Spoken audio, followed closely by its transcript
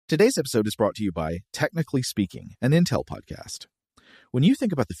Today's episode is brought to you by Technically Speaking, an Intel podcast. When you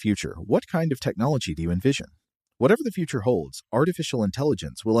think about the future, what kind of technology do you envision? Whatever the future holds, artificial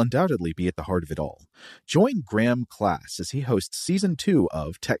intelligence will undoubtedly be at the heart of it all. Join Graham Class as he hosts Season 2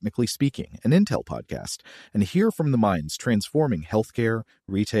 of Technically Speaking, an Intel podcast, and hear from the minds transforming healthcare,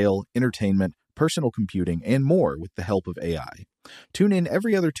 retail, entertainment, personal computing, and more with the help of AI. Tune in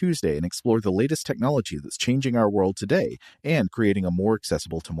every other Tuesday and explore the latest technology that's changing our world today and creating a more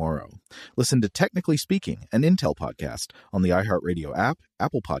accessible tomorrow. Listen to Technically Speaking, an Intel podcast on the iHeartRadio app,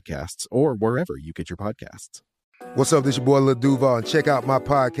 Apple Podcasts, or wherever you get your podcasts. What's up, this your boy Lil Duval, and check out my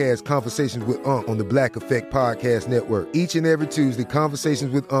podcast, Conversations with Unc, on the Black Effect Podcast Network. Each and every Tuesday,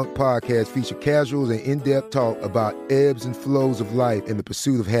 Conversations with Unc podcast feature casuals and in-depth talk about ebbs and flows of life and the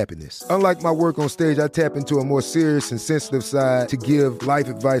pursuit of happiness. Unlike my work on stage, I tap into a more serious and sensitive side to give life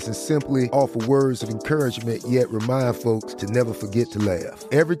advice and simply offer words of encouragement, yet remind folks to never forget to laugh.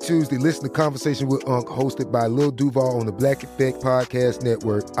 Every Tuesday, listen to Conversations with Unc, hosted by Lil Duval on the Black Effect Podcast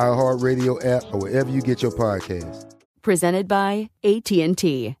Network, iHeartRadio app, or wherever you get your podcasts. Presented by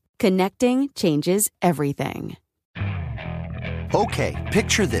AT&T. Connecting changes everything. Okay,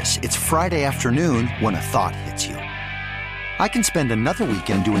 picture this. It's Friday afternoon when a thought hits you. I can spend another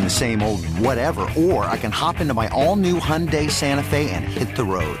weekend doing the same old whatever, or I can hop into my all-new Hyundai Santa Fe and hit the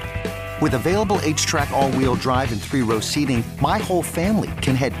road. With available H-Track all-wheel drive and 3-row seating, my whole family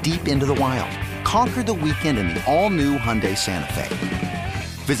can head deep into the wild. Conquer the weekend in the all-new Hyundai Santa Fe.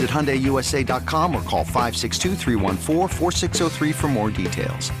 Visit HyundaiUSA.com or call 562-314-4603 for more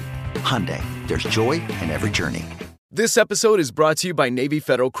details. Hyundai, there's joy in every journey. This episode is brought to you by Navy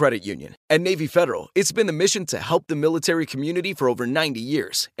Federal Credit Union. At Navy Federal, it's been the mission to help the military community for over 90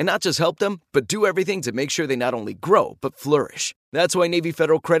 years. And not just help them, but do everything to make sure they not only grow, but flourish. That's why Navy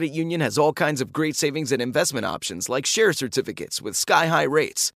Federal Credit Union has all kinds of great savings and investment options like share certificates with sky-high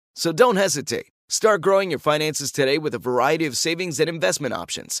rates. So don't hesitate. Start growing your finances today with a variety of savings and investment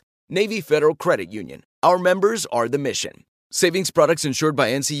options. Navy Federal Credit Union. Our members are the mission. Savings products insured by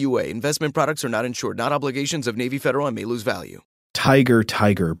NCUA. Investment products are not insured, not obligations of Navy Federal and may lose value. Tiger,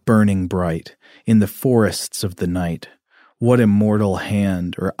 tiger, burning bright in the forests of the night, what immortal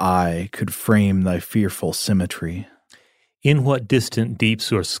hand or eye could frame thy fearful symmetry? In what distant deeps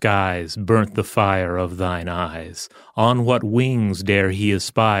or skies burnt the fire of thine eyes? On what wings dare he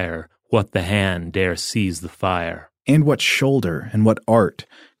aspire? What the hand dare seize the fire? And what shoulder and what art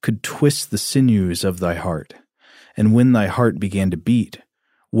could twist the sinews of thy heart? And when thy heart began to beat,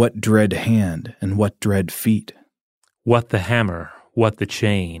 what dread hand and what dread feet? What the hammer, what the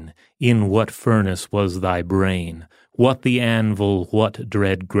chain? In what furnace was thy brain? What the anvil, what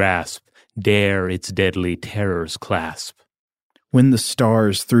dread grasp dare its deadly terrors clasp? When the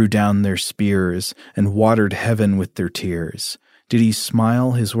stars threw down their spears and watered heaven with their tears, did he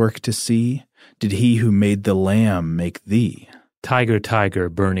smile his work to see? Did he who made the lamb make thee? Tiger, tiger,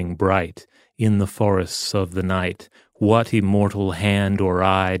 burning bright in the forests of the night, what immortal hand or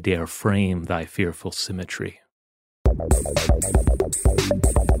eye dare frame thy fearful symmetry?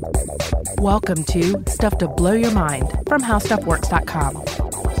 Welcome to Stuff to Blow Your Mind from HowStuffWorks.com.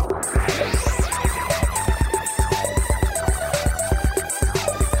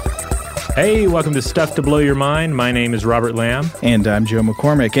 Hey, welcome to Stuff to Blow Your Mind. My name is Robert Lamb. And I'm Joe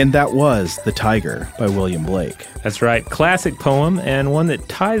McCormick, and that was The Tiger by William Blake. That's right. Classic poem, and one that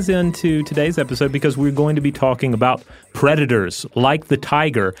ties into today's episode because we're going to be talking about predators like the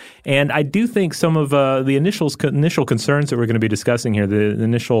tiger. And I do think some of the initial concerns that we're going to be discussing here, the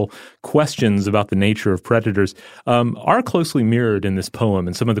initial questions about the nature of predators, are closely mirrored in this poem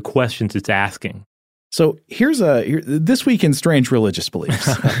and some of the questions it's asking. So here's This Week in Strange Religious Beliefs.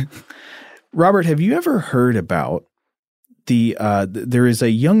 Robert, have you ever heard about there is a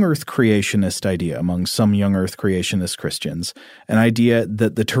young earth creationist idea among some young earth creationist Christians, an idea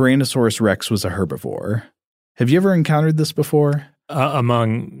that the Tyrannosaurus rex was a herbivore. Have you ever encountered this before?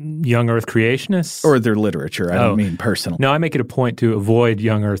 Among young earth creationists? Or their literature, I don't mean personal. No, I make it a point to avoid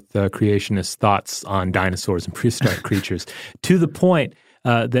young earth creationist thoughts on dinosaurs and prehistoric creatures, to the point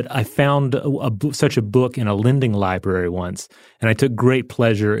that I found such a book in a lending library once, and I took great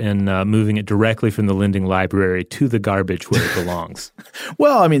pleasure in moving it directly from the lending library to the garbage where it belongs.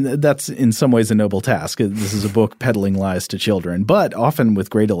 Well, I mean, that's in some ways a noble task. This is a book peddling lies to children, but often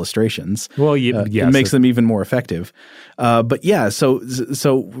with great illustrations. Well, yeah, it makes them even more effective. But yeah, so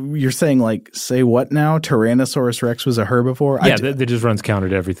you're saying, like, say what now? Tyrannosaurus rex was a herbivore? Yeah, that just runs counter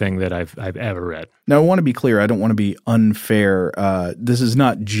to everything that I've ever read. Now, I want to be clear. I don't want to be unfair. This is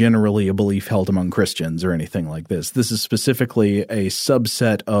not generally a belief held among Christians or anything like this. This is specifically a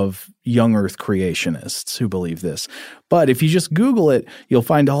subset of young earth creationists who believe this. But if you just Google it, you'll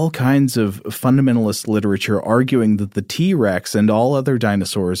find all kinds of fundamentalist literature arguing that the T-Rex and all other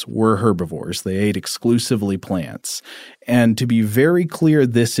dinosaurs were herbivores. They ate exclusively plants. And to be very clear,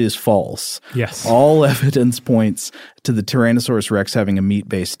 this is false. Yes. All evidence points to the Tyrannosaurus rex having a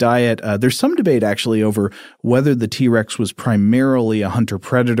meat-based diet. There's some debate actually over whether the T-Rex was primarily a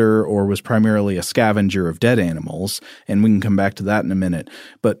hunter-predator or was primarily a scavenger of dead animals, and we can come back to that in a minute.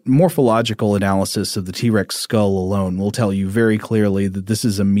 But morphological analysis of the T-Rex skull alone will tell you very clearly that this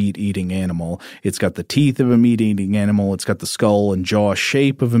is a meat-eating animal. It's got the teeth of a meat-eating animal. It's got the skull and jaw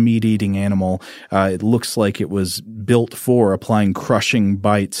shape of a meat-eating animal. It looks like it was built for applying crushing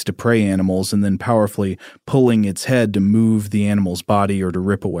bites to prey animals and then powerfully pulling its head to move the animal's body or to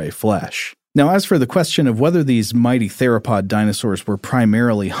rip away flesh. Now, as for the question of whether these mighty theropod dinosaurs were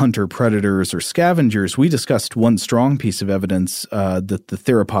primarily hunter-predators or scavengers, we discussed one strong piece of evidence that the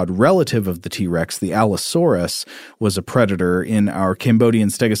theropod relative of the T-Rex, the Allosaurus, was a predator in our Cambodian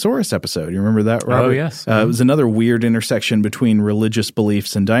Stegosaurus episode. You remember that, Robert? Oh, yes. It was another weird intersection between religious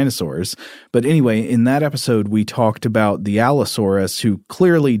beliefs and dinosaurs. But anyway, in that episode, we talked about the Allosaurus, who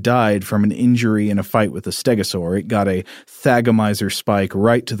clearly died from an injury in a fight with a stegosaur. It got a thagomizer spike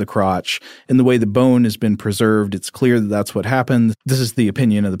right to the crotch. And the way the bone has been preserved, it's clear that that's what happened. This is the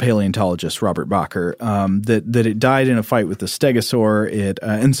opinion of the paleontologist Robert Bacher, that it died in a fight with the stegosaur.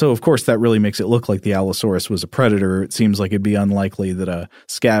 And so, of course, that really makes it look like the Allosaurus was a predator. It seems like it'd be unlikely that a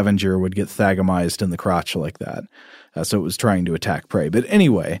scavenger would get thagomized in the crotch like that. So it was trying to attack prey. But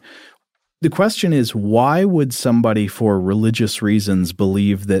anyway, the question is, why would somebody for religious reasons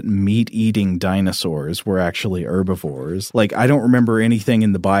believe that meat-eating dinosaurs were actually herbivores? Like, I don't remember anything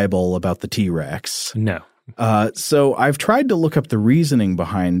in the Bible about the T-Rex. No. So I've tried to look up the reasoning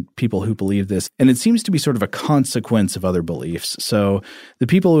behind people who believe this, and it seems to be sort of a consequence of other beliefs. So the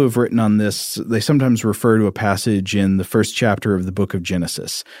people who have written on this, they sometimes refer to a passage in the first chapter of the book of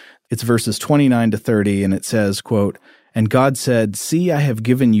Genesis. It's verses 29 to 30, and it says, quote, "And God said, See, I have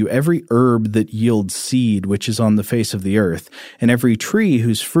given you every herb that yields seed which is on the face of the earth, and every tree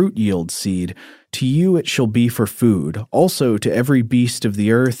whose fruit yields seed. To you it shall be for food. Also to every beast of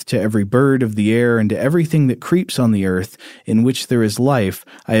the earth, to every bird of the air, and to everything that creeps on the earth, in which there is life,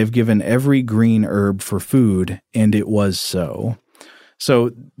 I have given every green herb for food. And it was so."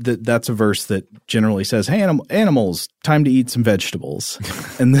 So that's a verse that generally says, hey, animals, time to eat some vegetables.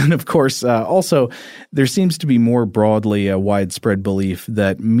 And then, of course, also there seems to be more broadly a widespread belief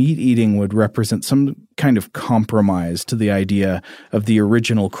that meat eating would represent some kind of compromise to the idea of the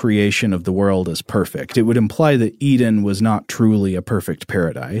original creation of the world as perfect. It would imply that Eden was not truly a perfect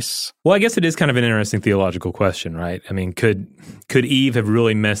paradise. Well, I guess it is kind of an interesting theological question, right? I mean, could Eve have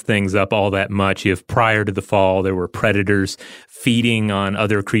really messed things up all that much if prior to the fall there were predators feeding on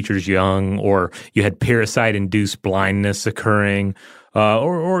other creatures' young, or you had parasite-induced blindness occurring,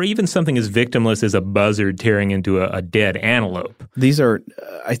 or even something as victimless as a buzzard tearing into a dead antelope? These are,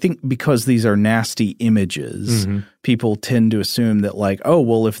 I think because these are nasty images, people tend to assume that like, oh,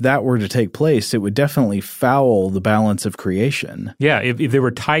 well, if that were to take place, it would definitely foul the balance of creation. Yeah, if there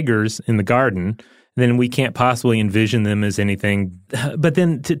were tigers in the garden, then we can't possibly envision them as anything. But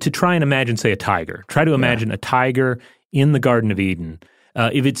then to try and imagine, say, a tiger. Try to imagine a tiger in the Garden of Eden.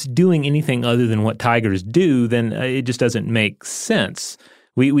 If it's doing anything other than what tigers do, then it just doesn't make sense.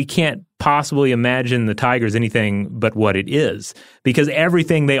 We can't possibly imagine the tiger as anything but what it is, because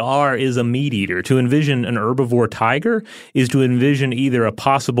everything they are is a meat eater. To envision an herbivore tiger is to envision either a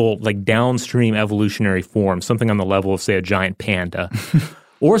possible like downstream evolutionary form, something on the level of, say, a giant panda,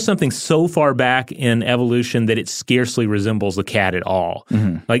 or something so far back in evolution that it scarcely resembles a cat at all.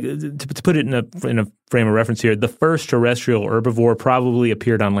 Like to put it in a frame of reference here, the first terrestrial herbivore probably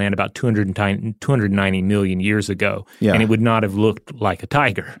appeared on land about 290 million years ago, and it would not have looked like a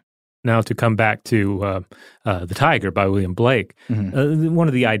tiger. Now, to come back to The Tiger by William Blake, one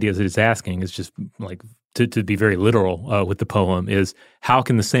of the ideas that it's asking is just like, to be very literal with the poem, is how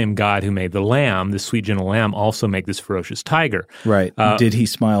can the same God who made the lamb, the sweet, gentle lamb, also make this ferocious tiger? Right. Did he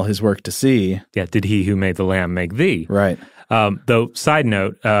smile his work to see? Yeah. Did he who made the lamb make thee? Right. Though, side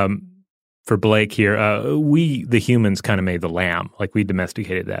note, for Blake here, we, the humans, kind of made the lamb. Like, we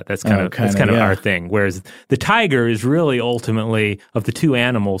domesticated that. That's kind of our thing. Whereas the tiger is really ultimately, of the two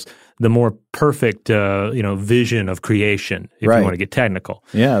animals, the more perfect, vision of creation, if you want to get technical.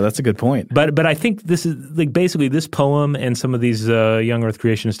 Yeah, that's a good point. But I think this is, like, basically this poem and some of these young earth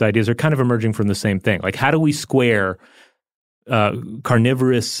creationist ideas are kind of emerging from the same thing. Like, how do we square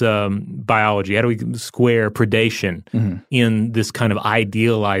carnivorous biology? How do we square predation in this kind of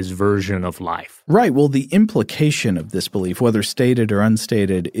idealized version of life? Right. Well, the implication of this belief, whether stated or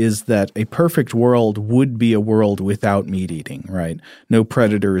unstated, is that a perfect world would be a world without meat eating, right? No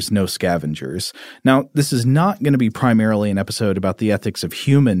predators, no scavengers. Now, this is not going to be primarily an episode about the ethics of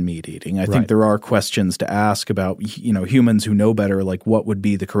human meat eating. I think there are questions to ask about, humans who know better, like what would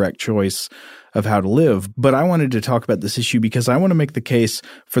be the correct choice of how to live. But I wanted to talk about this issue because I want to make the case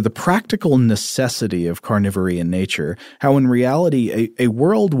for the practical necessity of carnivory in nature, how in reality a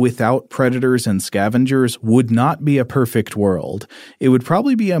world without predators and scavengers would not be a perfect world. It would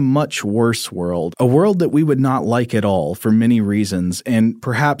probably be a much worse world, a world that we would not like at all for many reasons, and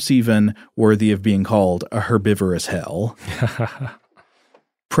perhaps even worthy of being called a herbivorous hell.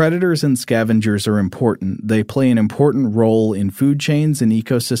 Predators and scavengers are important. They play an important role in food chains and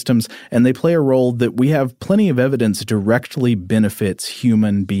ecosystems, and they play a role that we have plenty of evidence directly benefits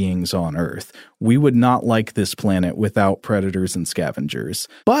human beings on Earth. We would not like this planet without predators and scavengers.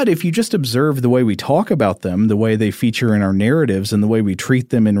 But if you just observe the way we talk about them, the way they feature in our narratives, and the way we treat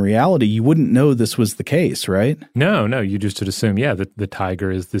them in reality, you wouldn't know this was the case, right? No, you just would assume, that the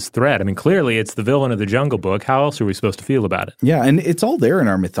tiger is this threat. I mean, clearly it's the villain of the Jungle Book. How else are we supposed to feel about it? Yeah, and it's all there in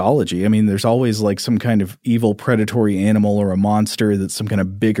our mythology. I mean, there's always like some kind of evil predatory animal or a monster that's some kind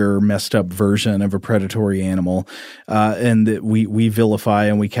of bigger, messed up version of a predatory animal, and that we vilify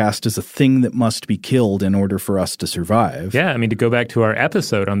and we cast as a thing that must be killed in order for us to survive. Yeah, I mean, to go back to our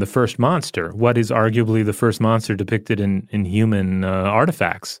episode on the first monster, what is arguably the first monster depicted in human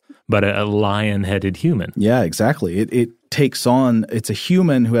artifacts, but a lion-headed human? Yeah, exactly. It takes on, it's a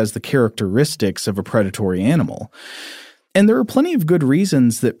human who has the characteristics of a predatory animal. And there are plenty of good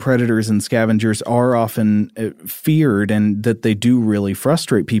reasons that predators and scavengers are often feared and that they do really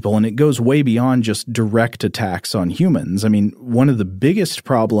frustrate people. And it goes way beyond just direct attacks on humans. I mean, one of the biggest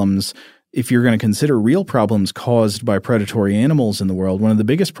problems, if you're going to consider real problems caused by predatory animals in the world, one of the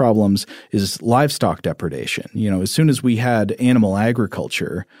biggest problems is livestock depredation. As soon as we had animal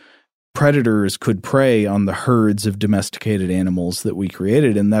agriculture, predators could prey on the herds of domesticated animals that we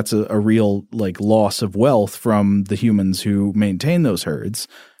created, and that's a real loss of wealth from the humans who maintain those herds.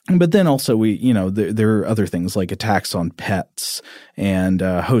 But then also there are other things like attacks on pets and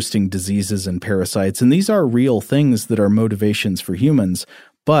hosting diseases and parasites, and these are real things that are motivations for humans.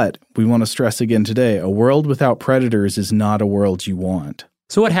 But we want to stress again today, a world without predators is not a world you want.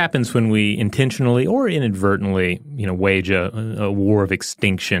 So what happens when we intentionally or inadvertently, wage a war of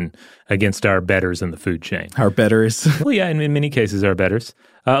extinction against our betters in the food chain? Our betters? Well, yeah, in many cases, our betters.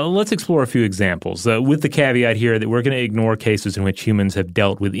 Let's explore a few examples, with the caveat here that we're going to ignore cases in which humans have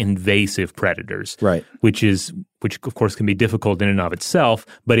dealt with invasive predators, right? Which of course can be difficult in and of itself,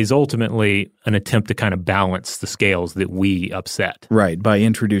 but is ultimately an attempt to kind of balance the scales that we upset. Right. By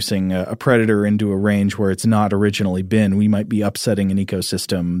introducing a predator into a range where it's not originally been, we might be upsetting an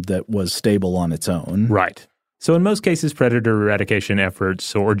ecosystem that was stable on its own. Right. So in most cases, predator eradication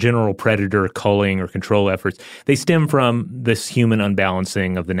efforts or general predator culling or control efforts, they stem from this human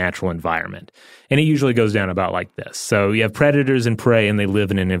unbalancing of the natural environment. And it usually goes down about like this. So you have predators and prey, and they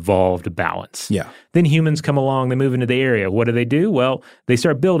live in an evolved balance. Yeah. Then humans come along, they move into the area. What do? Well, they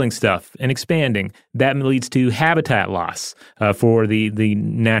start building stuff and expanding. That leads to habitat loss for the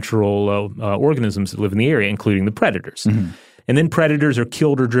natural organisms that live in the area, including the predators. Mm-hmm. And then predators are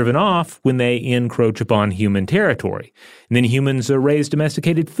killed or driven off when they encroach upon human territory. And then humans raise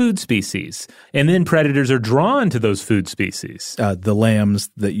domesticated food species. And then predators are drawn to those food species. The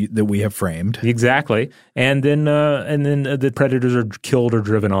lambs that we have framed. Exactly. And then the predators are killed or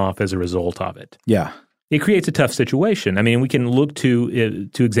driven off as a result of it. Yeah. It creates a tough situation. I mean, we can look to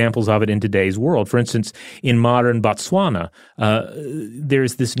examples of it in today's world. For instance, in modern Botswana,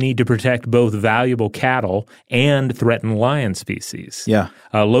 there's this need to protect both valuable cattle and threatened lion species. Yeah.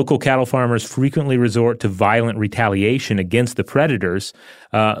 Local cattle farmers frequently resort to violent retaliation against the predators.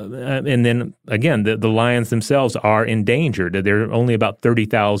 And then, again, the lions themselves are endangered. There are only about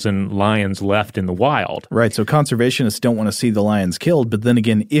 30,000 lions left in the wild. Right. So conservationists don't want to see the lions killed. But then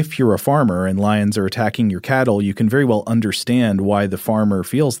again, if you're a farmer and lions are attacking your cattle, you can very well understand why the farmer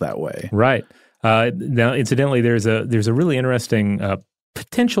feels that way. Right. Now, incidentally, there's a really interesting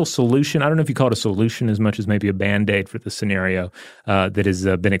potential solution. I don't know if you call it a solution as much as maybe a Band-Aid for the scenario that has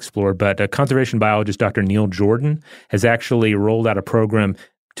been explored. But conservation biologist Dr. Neil Jordan has actually rolled out a program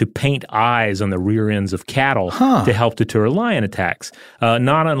to paint eyes on the rear ends of cattle to help deter lion attacks.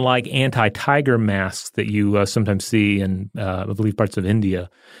 Not unlike anti-tiger masks that you sometimes see in, I believe, parts of India,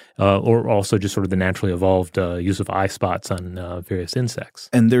 or also just sort of the naturally evolved use of eye spots on various insects.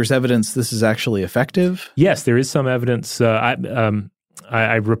 And there's evidence this is actually effective? Yes, there is some evidence.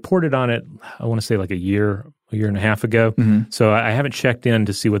 I reported on it, I want to say like a year and a half ago. So I haven't checked in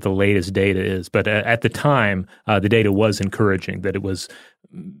to see what the latest data is. But at the time, the data was encouraging that it was,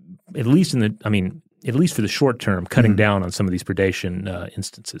 at least for the short term, cutting down on some of these predation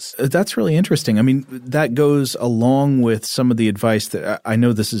instances. That's really interesting. I mean, that goes along with some of the advice that I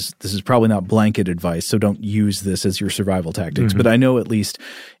know this is probably not blanket advice, so don't use this as your survival tactics. But I know at least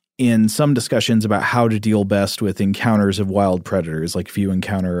in some discussions about how to deal best with encounters of wild predators, like if you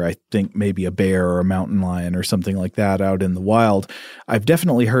encounter, I think, maybe a bear or a mountain lion or something like that out in the wild, I've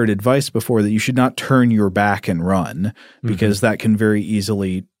definitely heard advice before that you should not turn your back and run, because that can very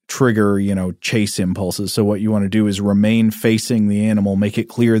easily trigger, chase impulses. So what you want to do is remain facing the animal, make it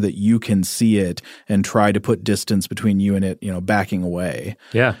clear that you can see it, and try to put distance between you and it, backing away.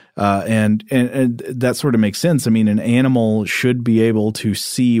 Yeah. And that sort of makes sense. I mean, an animal should be able to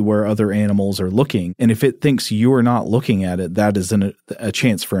see where other animals are looking. And if it thinks you're not looking at it, that is a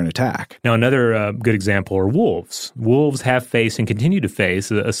chance for an attack. Now, another good example are wolves. Wolves have faced and continue to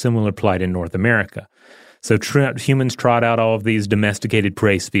face a similar plight in North America. So humans trot out all of these domesticated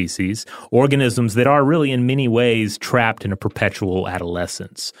prey species, organisms that are really in many ways trapped in a perpetual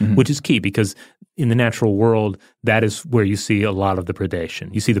adolescence, which is key because in the natural world, that is where you see a lot of the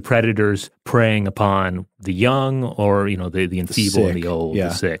predation. You see the predators preying upon the young or, the enfeebled and the old, the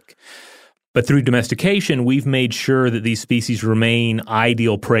sick. But through domestication, we've made sure that these species remain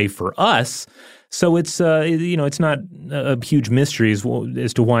ideal prey for us. So it's it's not a huge mystery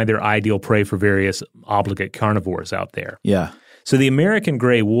as to why they're ideal prey for various obligate carnivores out there. Yeah. So the American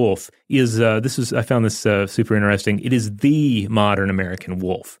gray wolf is I found this super interesting. It is the modern American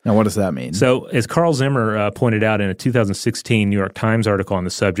wolf. Now, what does that mean? So as Carl Zimmer pointed out in a 2016 New York Times article on the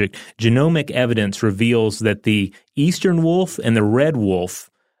subject, genomic evidence reveals that the eastern wolf and the red wolf,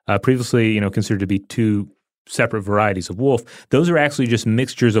 previously considered to be two separate varieties of wolf, those are actually just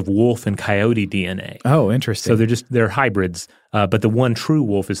mixtures of wolf and coyote DNA. Oh, interesting. So they're hybrids, but the one true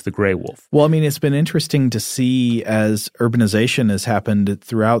wolf is the gray wolf. Well, I mean, it's been interesting to see as urbanization has happened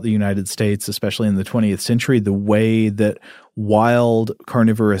throughout the United States, especially in the 20th century, the way that wild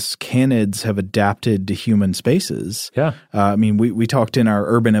carnivorous canids have adapted to human spaces. Yeah. I mean, we talked in our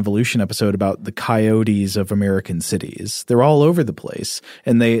urban evolution episode about the coyotes of American cities. They're all over the place,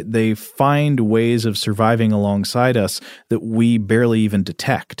 and they find ways of surviving alongside us that we barely even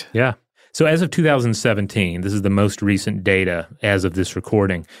detect. Yeah. So as of 2017, this is the most recent data as of this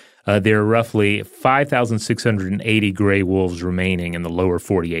recording, there are roughly 5,680 gray wolves remaining in the lower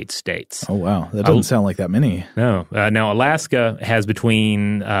 48 states. Oh, wow. That doesn't sound like that many. No. Now, Alaska has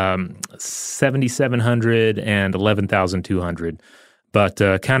between 7,700 and 11,200. But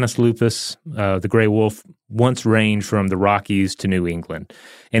Canis lupus, the gray wolf, once ranged from the Rockies to New England.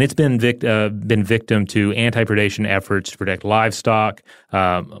 And it's been victim to anti-predation efforts to protect livestock,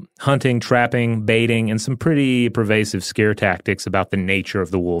 hunting, trapping, baiting, and some pretty pervasive scare tactics about the nature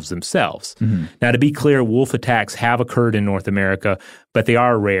of the wolves themselves. Now, to be clear, wolf attacks have occurred in North America, but they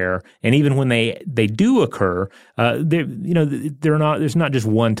are rare. And even when they do occur, there's not just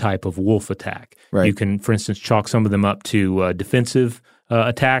one type of wolf attack. Right. You can, for instance, chalk some of them up to defensive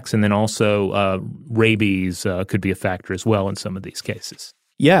attacks, and then also rabies could be a factor as well in some of these cases.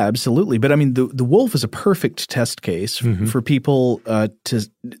 Yeah, absolutely. But I mean, the wolf is a perfect test case for people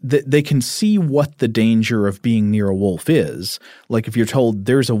they can see what the danger of being near a wolf is. Like if you're told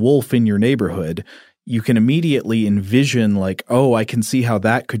there's a wolf in your neighborhood, you can immediately envision like, oh, I can see how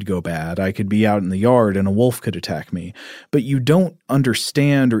that could go bad. I could be out in the yard and a wolf could attack me. But you don't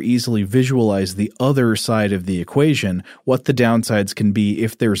understand or easily visualize the other side of the equation, what the downsides can be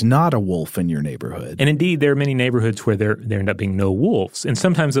if there's not a wolf in your neighborhood. And indeed, there are many neighborhoods where there end up being no wolves. And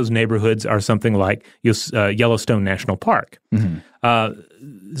sometimes those neighborhoods are something like Yellowstone National Park.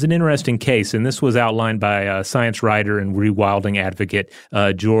 It's an interesting case, and this was outlined by science writer and rewilding advocate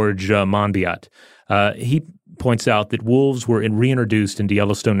George Monbiot. He points out that wolves were reintroduced into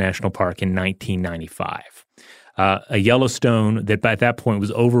Yellowstone National Park in 1995. A Yellowstone that at that point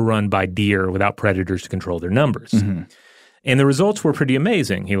was overrun by deer without predators to control their numbers. And the results were pretty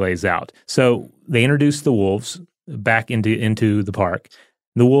amazing, he lays out. So they introduced the wolves back into the park.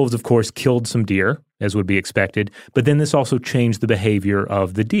 The wolves, of course, killed some deer as would be expected. But then this also changed the behavior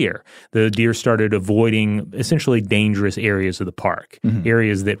of the deer. The deer started avoiding essentially dangerous areas of the park,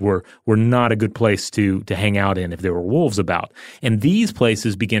 areas that were not a good place to hang out in if there were wolves about. And these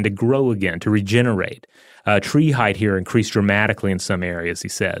places began to grow again, to regenerate. Tree height here increased dramatically in some areas, he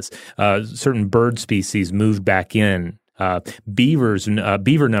says. Certain bird species moved back in.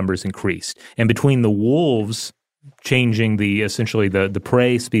 Beaver numbers increased. And between the wolves changing essentially the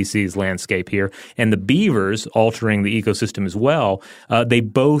prey species landscape here, and the beavers altering the ecosystem as well, they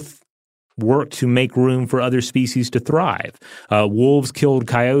both worked to make room for other species to thrive. Wolves killed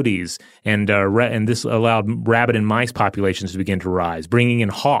coyotes, and this allowed rabbit and mice populations to begin to rise, bringing in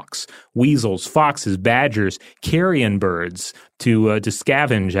hawks, weasels, foxes, badgers, carrion birds to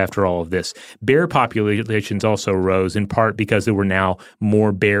scavenge after all of this. Bear populations also rose, in part because there were now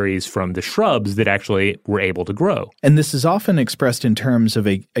more berries from the shrubs that actually were able to grow. And this is often expressed in terms of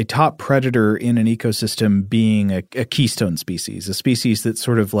a top predator in an ecosystem being a keystone species, a species that's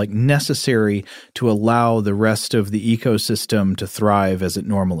sort of like necessary to allow the rest of the ecosystem to thrive as it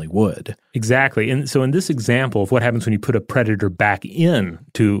normally would. Exactly. And so in this example of what happens when you put a predator back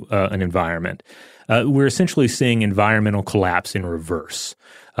into an environment, we're essentially seeing environmental collapse in reverse.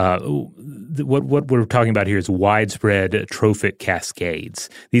 What we're talking about here is widespread trophic cascades.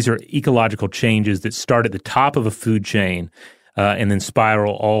 These are ecological changes that start at the top of a food chain and then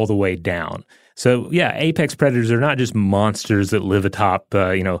spiral all the way down. So, yeah, apex predators are not just monsters that live atop,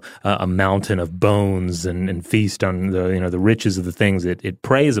 a mountain of bones and feast on the riches of the things it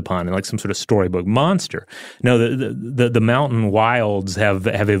preys upon, and like some sort of storybook monster. No, the mountain wilds have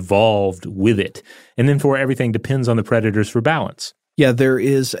evolved with it, and then everything depends on the predators for balance. Yeah, there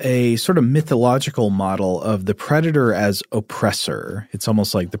is a sort of mythological model of the predator as oppressor. It's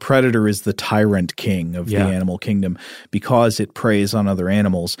almost like the predator is the tyrant king of the animal kingdom because it preys on other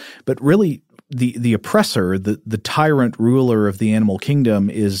animals. But really, the oppressor, the tyrant ruler of the animal kingdom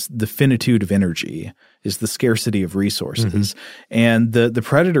is the finitude of energy, is the scarcity of resources. And the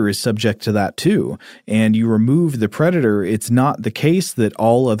predator is subject to that too. And you remove the predator, it's not the case that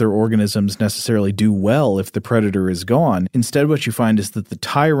all other organisms necessarily do well if the predator is gone. Instead, what you find is that the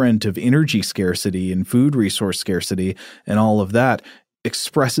tyrant of energy scarcity and food resource scarcity and all of that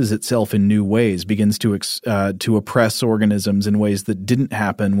expresses itself in new ways, begins to oppress organisms in ways that didn't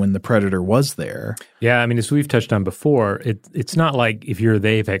happen when the predator was there. Yeah, I mean, as we've touched on before, it's not like if you're the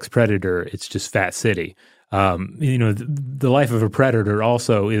apex predator, it's just Fat City. The life of a predator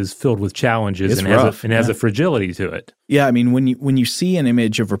also is filled with challenges and has a fragility to it. Yeah, I mean, when you see an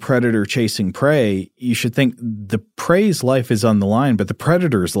image of a predator chasing prey, you should think the prey's life is on the line, but the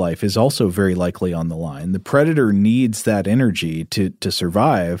predator's life is also very likely on the line. The predator needs that energy to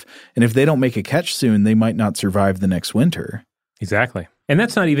survive, and if they don't make a catch soon, they might not survive the next winter. Exactly. And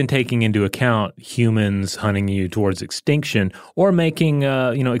that's not even taking into account humans hunting you towards extinction or making,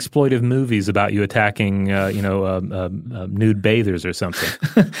 exploitive movies about you attacking, nude bathers or something.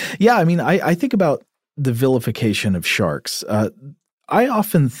 Yeah, I mean, I think about the vilification of sharks. I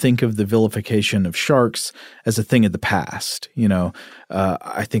often think of the vilification of sharks as a thing of the past.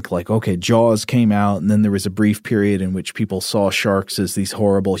 I think like, okay, Jaws came out, and then there was a brief period in which people saw sharks as these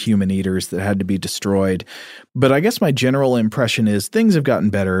horrible human eaters that had to be destroyed. But I guess my general impression is things have gotten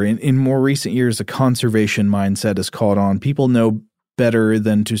better. In more recent years, a conservation mindset has caught on. People know better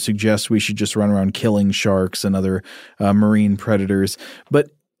than to suggest we should just run around killing sharks and other marine predators.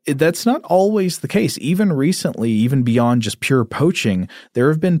 But that's not always the case. Even recently, even beyond just pure poaching, there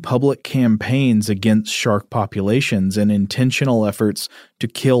have been public campaigns against shark populations and intentional efforts to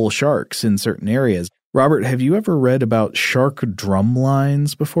kill sharks in certain areas. Robert, have you ever read about shark drum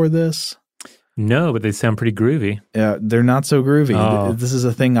lines before this? No, but they sound pretty groovy. Yeah, they're not so groovy. Oh. This is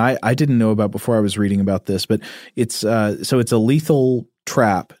a thing I didn't know about before I was reading about this, but it's a lethal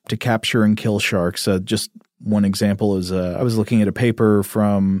trap to capture and kill sharks. Just one example is I was looking at a paper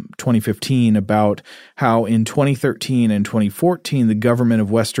from 2015 about how in 2013 and 2014, the government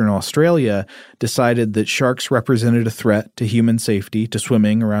of Western Australia decided that sharks represented a threat to human safety, to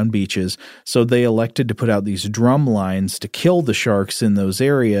swimming around beaches. So they elected to put out these drum lines to kill the sharks in those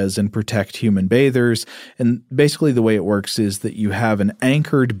areas and protect human bathers. And basically the way it works is that you have an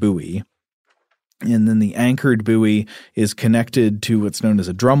anchored buoy, and then the anchored buoy is connected to what's known as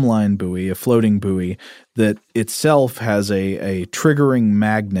a drumline buoy, a floating buoy that itself has a triggering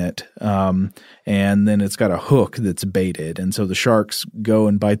magnet, and then it's got a hook that's baited. And so the sharks go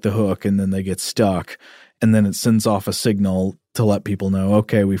and bite the hook, and then they get stuck, and then it sends off a signal to let people know,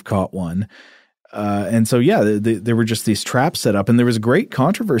 okay, we've caught one. And so, there were just these traps set up, and there was a great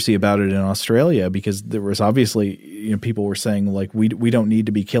controversy about it in Australia because there was obviously, people were saying like, we don't need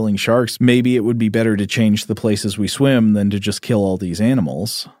to be killing sharks. Maybe it would be better to change the places we swim than to just kill all these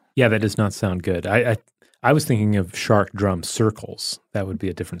animals. Yeah, that does not sound good. I was thinking of shark drum circles. That would be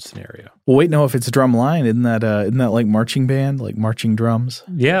a different scenario. Well, wait, no, if it's a drum line, isn't that like marching band, like marching drums?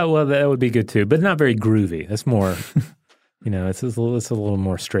 Yeah, well, that would be good too, but not very groovy. That's more, it's a little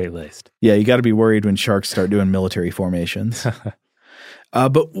more straight-laced. Yeah, you got to be worried when sharks start doing military formations.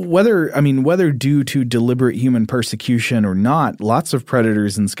 But whether due to deliberate human persecution or not, lots of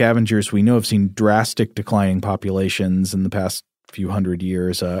predators and scavengers we know have seen drastic declining populations in the past few hundred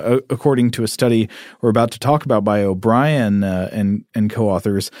years. According to a study we're about to talk about by O'Brien and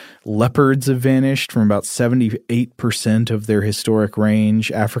co-authors, leopards have vanished from about 78% of their historic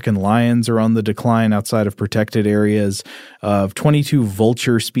range. African lions are on the decline outside of protected areas. Of 22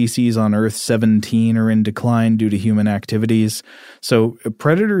 vulture species on Earth, 17 are in decline due to human activities. So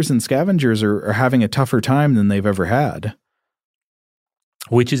predators and scavengers are having a tougher time than they've ever had.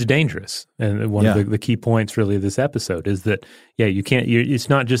 Which is dangerous. And one of the key points really of this episode is that, it's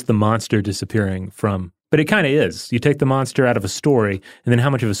not just the monster disappearing but it kind of is. You take the monster out of a story, and then how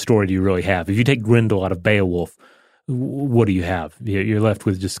much of a story do you really have? If you take Grendel out of Beowulf, what do you have? You're left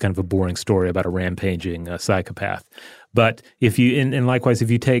with just kind of a boring story about a rampaging psychopath. But if you, and likewise,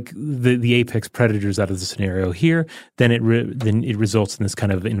 if you take the apex predators out of the scenario here, then it results in this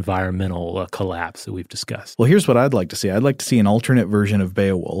kind of environmental collapse that we've discussed. Well, here's what I'd like to see. I'd like to see an alternate version of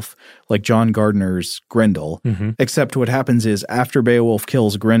Beowulf, like John Gardner's Grendel. Mm-hmm. Except what happens is after Beowulf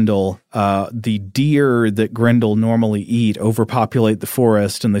kills Grendel, the deer that Grendel normally eat overpopulate the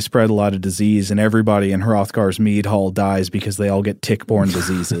forest, and they spread a lot of disease, and everybody in Hrothgar's mead hall dies because they all get tick-borne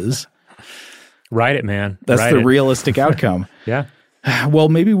diseases. Write it, man. That's the realistic outcome. Yeah. Well,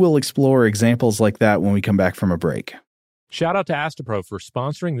 maybe we'll explore examples like that when we come back from a break. Shout out to Astepro for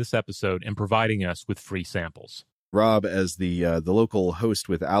sponsoring this episode and providing us with free samples. Rob, as the local host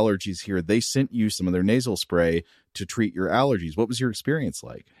with allergies here, they sent you some of their nasal spray to treat your allergies. What was your experience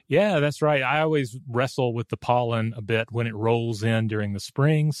like? Yeah, that's right. I always wrestle with the pollen a bit when it rolls in during the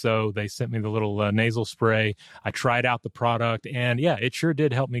spring, so they sent me the little nasal spray. I tried out the product, and it sure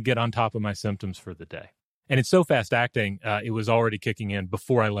did help me get on top of my symptoms for the day. And it's so fast-acting, it was already kicking in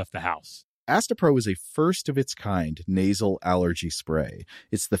before I left the house. Astepro is a first-of-its-kind nasal allergy spray.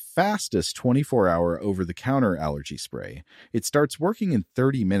 It's the fastest 24-hour over-the-counter allergy spray. It starts working in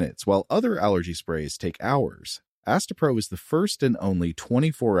 30 minutes, while other allergy sprays take hours. Astepro is the first and only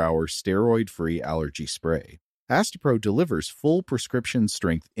 24-hour steroid-free allergy spray. Astepro delivers full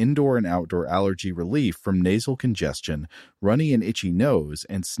prescription-strength indoor and outdoor allergy relief from nasal congestion, runny and itchy nose,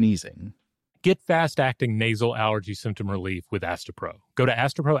 and sneezing. Get fast-acting nasal allergy symptom relief with Astepro. Go to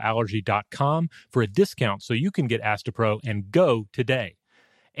asteproallergy.com for a discount so you can get Astepro and go today.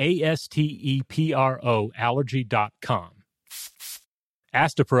 ASTEPRO allergy.com.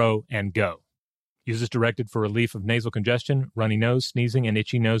 Astepro and go. Use as directed for relief of nasal congestion, runny nose, sneezing, and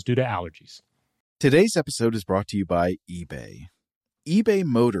itchy nose due to allergies. Today's episode is brought to you by eBay. eBay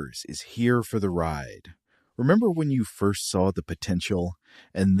Motors is here for the ride. Remember when you first saw the potential?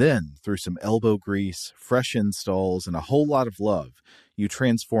 And then, through some elbow grease, fresh installs, and a whole lot of love, you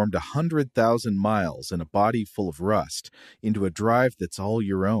transformed 100,000 miles and a body full of rust into a drive that's all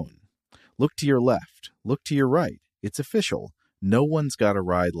your own. Look to your left. Look to your right. It's official. No one's got a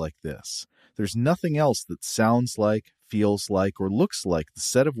ride like this. There's nothing else that sounds like, feels like, or looks like the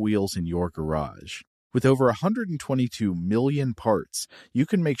set of wheels in your garage. With over 122 million parts, you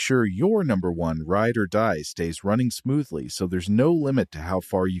can make sure your number one ride or die stays running smoothly so there's no limit to how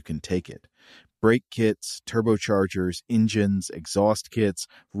far you can take it. Brake kits, turbochargers, engines, exhaust kits,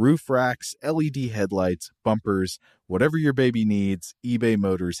 roof racks, LED headlights, bumpers, whatever your baby needs, eBay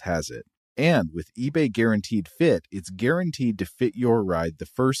Motors has it. And with eBay Guaranteed Fit, it's guaranteed to fit your ride the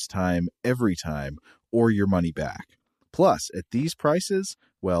first time, every time, or your money back. Plus, at these prices,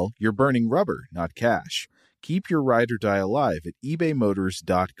 well, you're burning rubber, not cash. Keep your ride or die alive at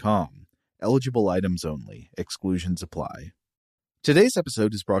ebaymotors.com. Eligible items only. Exclusions apply. Today's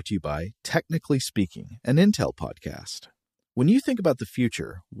episode is brought to you by Technically Speaking, an Intel podcast. When you think about the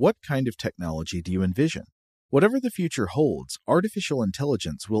future, what kind of technology do you envision? Whatever the future holds, artificial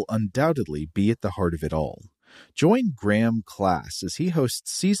intelligence will undoubtedly be at the heart of it all. Join Graham Class as he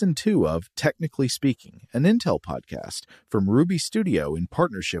hosts Season 2 of Technically Speaking, an Intel podcast from Ruby Studio in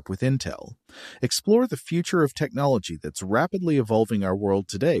partnership with Intel. Explore the future of technology that's rapidly evolving our world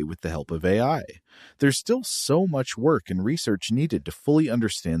today with the help of AI. There's still so much work and research needed to fully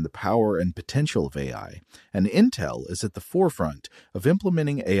understand the power and potential of AI, and Intel is at the forefront of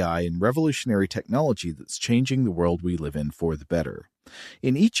implementing AI in revolutionary technology that's changing the world we live in for the better.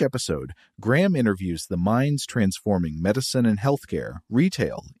 In each episode, Graham interviews the minds transforming medicine and healthcare,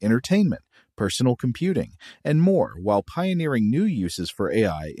 retail, entertainment, personal computing, and more while pioneering new uses for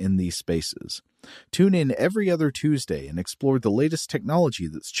AI in these spaces. Tune in every other Tuesday and explore the latest technology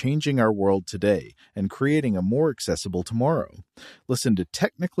that's changing our world today and creating a more accessible tomorrow. Listen to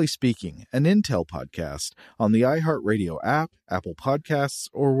Technically Speaking, an Intel podcast on the iHeartRadio app, Apple Podcasts,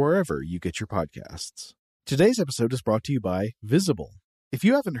 or wherever you get your podcasts. Today's episode is brought to you by Visible. If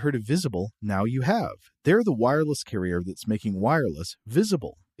you haven't heard of Visible, now you have. They're the wireless carrier that's making wireless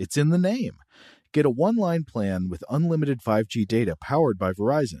visible. It's in the name. Get a one-line plan with unlimited 5G data powered by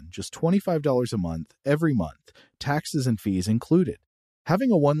Verizon, just $25 a month, every month, taxes and fees included.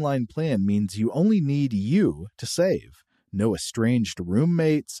 Having a one-line plan means you only need you to save. No estranged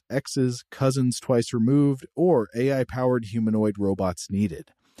roommates, exes, cousins twice removed, or AI-powered humanoid robots needed.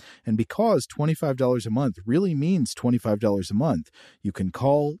 And because $25 a month really means $25 a month, you can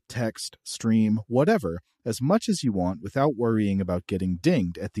call, text, stream, whatever, as much as you want without worrying about getting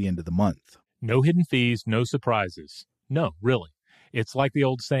dinged at the end of the month. No hidden fees, no surprises. No, really. It's like the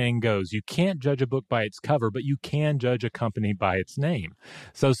old saying goes, you can't judge a book by its cover, but you can judge a company by its name.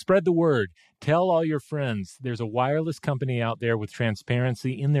 So spread the word. Tell all your friends there's a wireless company out there with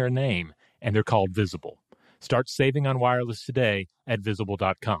transparency in their name, and they're called Visible. Start saving on wireless today at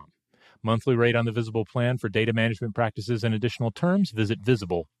Visible.com. Monthly rate on the Visible plan for data management practices and additional terms, visit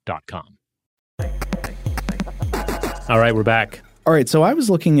Visible.com. All right, we're back. All right, so I was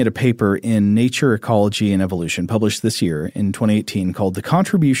looking at a paper in Nature, Ecology, and Evolution published this year in 2018 called The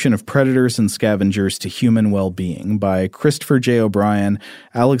Contribution of Predators and Scavengers to Human Well-Being by Christopher J. O'Brien,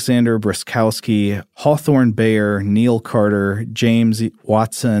 Alexander Bruskowski, Hawthorne Bayer, Neil Carter, James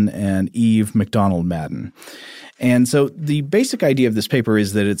Watson, and Eve McDonald Madden. And so the basic idea of this paper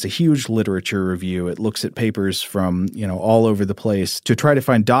is that it's a huge literature review. It looks at papers from, all over the place to try to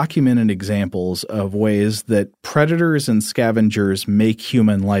find documented examples of ways that predators and scavengers make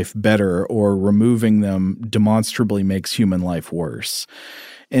human life better, or removing them demonstrably makes human life worse.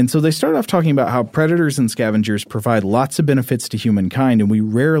 And so they start off talking about how predators and scavengers provide lots of benefits to humankind, and we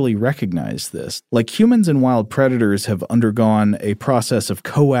rarely recognize this. Like humans and wild predators have undergone a process of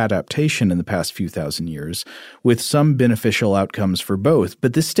co-adaptation in the past few thousand years, with some beneficial outcomes for both.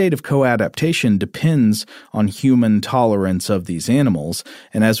 But this state of co-adaptation depends on human tolerance of these animals.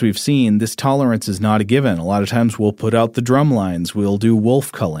 And as we've seen, this tolerance is not a given. A lot of times we'll put out the drum lines, we'll do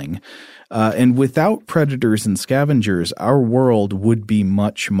wolf culling. And without predators and scavengers, our world would be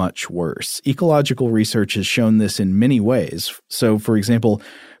much, much worse. Ecological research has shown this in many ways. So, for example,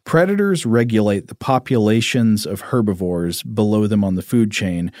 predators regulate the populations of herbivores below them on the food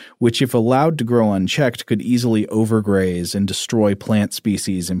chain, which, if allowed to grow unchecked, could easily overgraze and destroy plant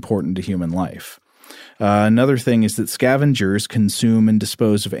species important to human life. Another thing is that scavengers consume and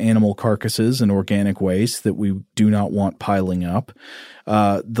dispose of animal carcasses and organic waste that we do not want piling up.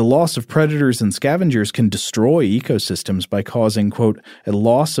 The loss of predators and scavengers can destroy ecosystems by causing, quote, a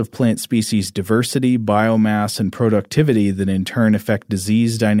loss of plant species diversity, biomass, and productivity that in turn affect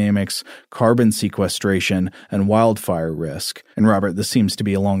disease dynamics, carbon sequestration, and wildfire risk. And Robert, this seems to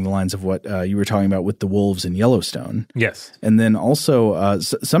be along the lines of what you were talking about with the wolves in Yellowstone. Yes. And then also,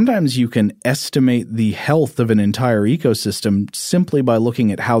 sometimes you can estimate the health of an entire ecosystem simply by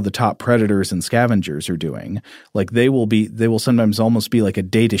looking at how the top predators and scavengers are doing. Like they will sometimes almost be like a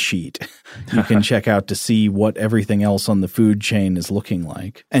data sheet you can check out to see what everything else on the food chain is looking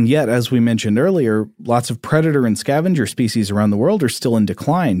like. And yet, as we mentioned earlier, lots of predator and scavenger species around the world are still in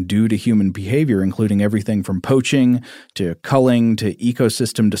decline due to human behavior, including everything from poaching to culling to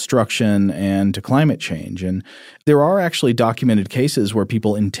ecosystem destruction and to climate change. And there are actually documented cases where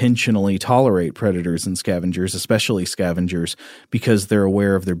people intentionally tolerate predators and scavengers, especially scavengers, because they're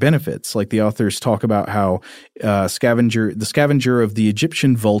aware of their benefits. Like the authors talk about how the scavenger of the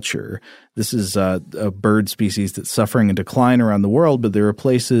Egyptian vulture. This is a bird species that's suffering a decline around the world, but there are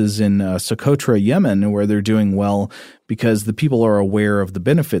places in Socotra, Yemen, where they're doing well because the people are aware of the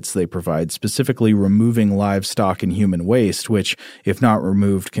benefits they provide, specifically removing livestock and human waste, which, if not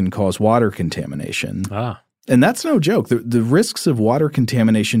removed, can cause water contamination. And that's no joke. The risks of water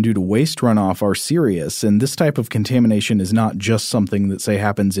contamination due to waste runoff are serious, and this type of contamination is not just something that, say,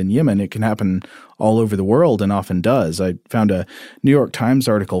 happens in Yemen. It can happen all over the world and often does. I found a New York Times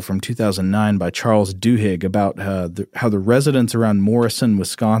article from 2009 by Charles Duhigg about how the residents around Morrison,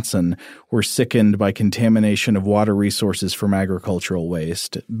 Wisconsin, were sickened by contamination of water resources from agricultural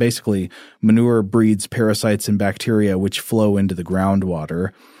waste. Basically, manure breeds parasites and bacteria which flow into the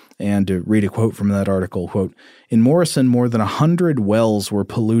groundwater. And to read a quote from that article, quote, "In Morrison, more than 100 wells were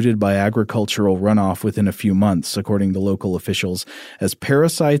polluted by agricultural runoff within a few months, according to local officials. As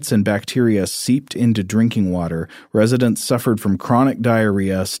parasites and bacteria seeped into drinking water, residents suffered from chronic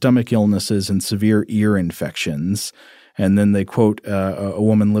diarrhea, stomach illnesses, and severe ear infections." And then they quote a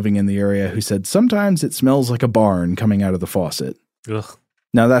woman living in the area who said, "Sometimes it smells like a barn coming out of the faucet." Ugh.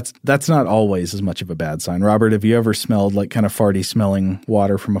 Now, that's not always as much of a bad sign. Robert, have you ever smelled like kind of farty smelling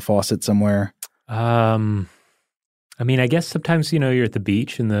water from a faucet somewhere? I mean, I guess sometimes, you're at the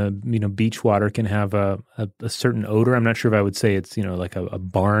beach and the, beach water can have a certain odor. I'm not sure if I would say it's, like a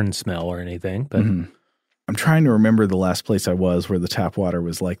barn smell or anything, but I'm trying to remember the last place I was where the tap water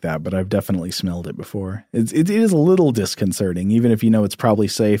was like that, but I've definitely smelled it before. It is a little disconcerting, even if you know it's probably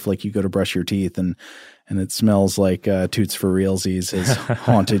safe, like you go to brush your teeth and it smells like Toots for Realsies has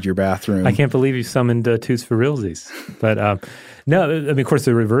haunted your bathroom. I can't believe you summoned Toots for Realsies. But no, I mean, of course,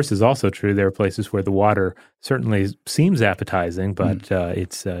 the reverse is also true. There are places where the water certainly seems appetizing, but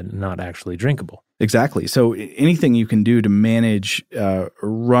it's not actually drinkable. Exactly. So anything you can do to manage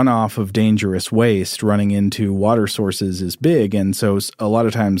runoff of dangerous waste running into water sources is big. And so a lot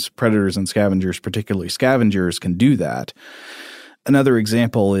of times predators and scavengers, particularly scavengers, can do that. Another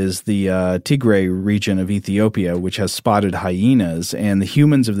example is the Tigray region of Ethiopia, which has spotted hyenas, and the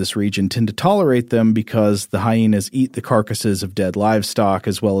humans of this region tend to tolerate them because the hyenas eat the carcasses of dead livestock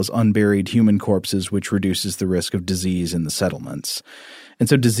as well as unburied human corpses, which reduces the risk of disease in the settlements. And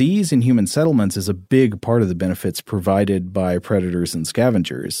so disease in human settlements is a big part of the benefits provided by predators and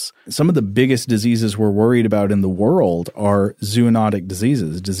scavengers. Some of the biggest diseases we're worried about in the world are zoonotic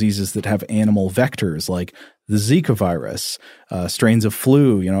diseases that have animal vectors like the Zika virus, strains of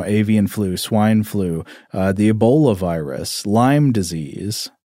flu, avian flu, swine flu, the Ebola virus, Lyme disease.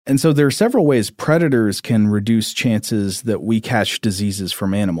 And so there are several ways predators can reduce chances that we catch diseases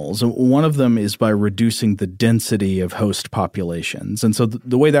from animals. One of them is by reducing the density of host populations. And so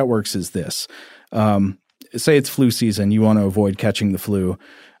the way that works is this. Say it's flu season, you want to avoid catching the flu.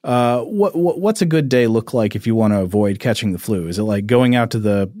 What's a good day look like if you want to avoid catching the flu? Is it like going out to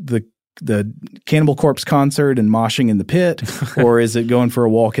the Cannibal Corpse concert and moshing in the pit, or is it going for a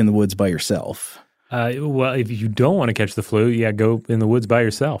walk in the woods by yourself? Well, if you don't want to catch the flu, go in the woods by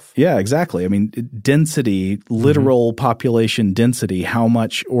yourself. Yeah, exactly. I mean, density, literal population density, how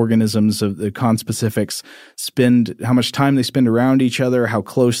much organisms of the conspecifics spend, how much time they spend around each other, how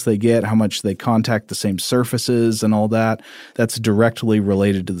close they get, how much they contact the same surfaces and all that, that's directly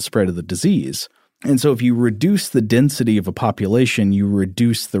related to the spread of the disease. And so if you reduce the density of a population, you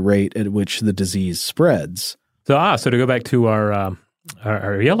reduce the rate at which the disease spreads. So to go back to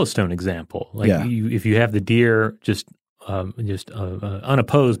our Yellowstone example, if you have the deer just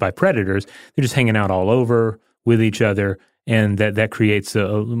unopposed by predators, they're just hanging out all over with each other, and that creates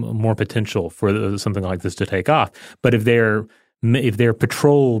a more potential for something like this to take off. But if they're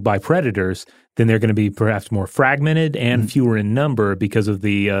patrolled by predators, then they're going to be perhaps more fragmented and fewer in number because of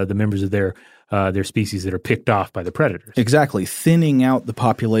the members of their species that are picked off by the predators. Exactly. Thinning out the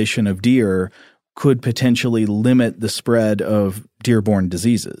population of deer could potentially limit the spread of deer-borne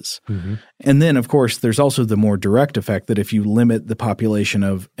diseases. Mm-hmm. And then, of course, there's also the more direct effect that if you limit the population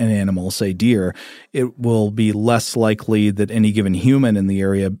of an animal, say deer, it will be less likely that any given human in the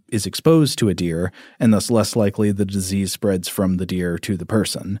area is exposed to a deer, and thus less likely the disease spreads from the deer to the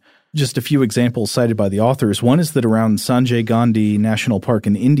person. Just a few examples cited by the authors. One is that around Sanjay Gandhi National Park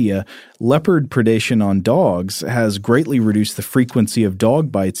in India, leopard predation on dogs has greatly reduced the frequency of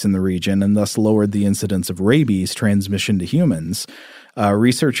dog bites in the region and thus lowered the incidence of rabies transmission to humans.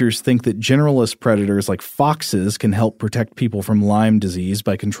 Researchers think that generalist predators like foxes can help protect people from Lyme disease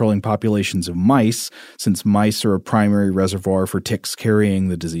by controlling populations of mice, since mice are a primary reservoir for ticks carrying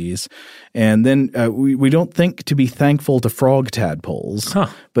the disease. And then we don't think to be thankful to frog tadpoles,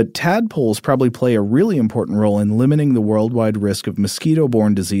 but tadpoles probably play a really important role in limiting the worldwide risk of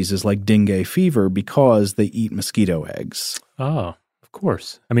mosquito-borne diseases like dengue fever because they eat mosquito eggs. Oh. Of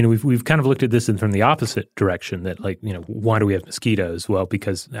course. I mean, we've kind of looked at this from the opposite direction that, why do we have mosquitoes? Well,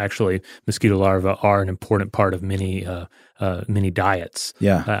 because actually mosquito larvae are an important part of many many diets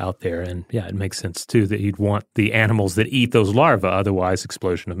Yeah. out there. And yeah, it makes sense too that you'd want the animals that eat those larvae, otherwise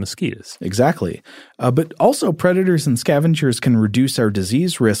explosion of mosquitoes. Exactly. But also predators and scavengers can reduce our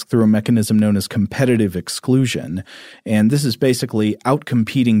disease risk through a mechanism known as competitive exclusion. And this is basically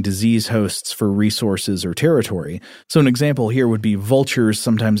outcompeting disease hosts for resources or territory. So an example here would be vultures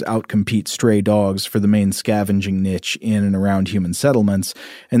sometimes outcompete stray dogs for the main scavenging niche in and around human settlements.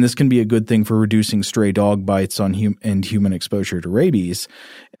 And this can be a good thing for reducing stray dog bites on human exposure to rabies.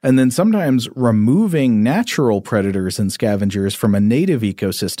 And then sometimes removing natural predators and scavengers from a native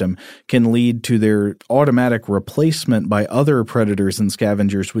ecosystem can lead to their automatic replacement by other predators and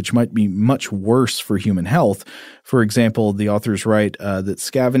scavengers, which might be much worse for human health. For example, the authors write that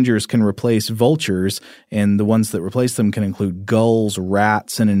scavengers can replace vultures, and the ones that replace them can include gulls,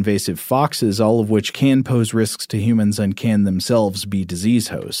 rats, and invasive foxes, all of which can pose risks to humans and can themselves be disease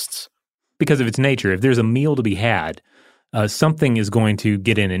hosts. Because of its nature, if there's a meal to be had, something is going to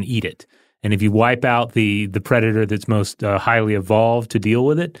get in and eat it. And if you wipe out the predator that's most highly evolved to deal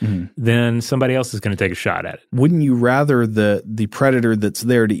with it, then somebody else is going to take a shot at it. Wouldn't you rather the predator that's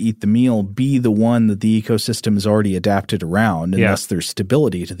there to eat the meal be the one that the ecosystem is already adapted around, and thus there's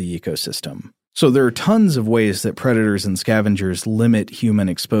stability to the ecosystem? So there are tons of ways that predators and scavengers limit human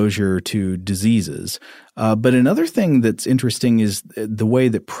exposure to diseases. But another thing that's interesting is the way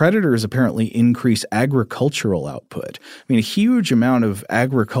that predators apparently increase agricultural output. I mean, a huge amount of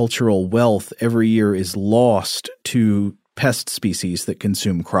agricultural wealth every year is lost to pest species that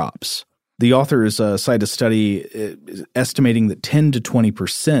consume crops. The authors cite a study estimating that 10 to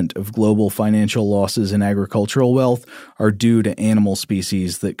 20% of global financial losses in agricultural wealth are due to animal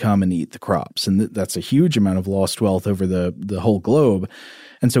species that come and eat the crops. And that's a huge amount of lost wealth over the whole globe.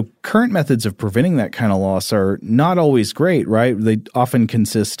 And so current methods of preventing that kind of loss are not always great, right? They often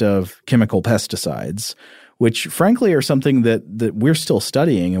consist of chemical pesticides, which frankly are something that we're still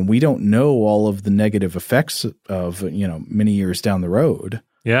studying, and we don't know all of the negative effects of, many years down the road.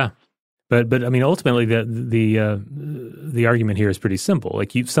 Yeah. But I mean, ultimately, the argument here is pretty simple.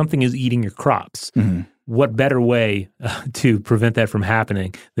 Like, something is eating your crops. Mm-hmm. What better way to prevent that from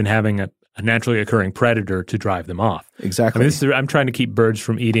happening than having a naturally occurring predator to drive them off? Exactly. I mean, I'm trying to keep birds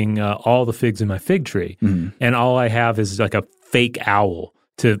from eating all the figs in my fig tree, and all I have is like a fake owl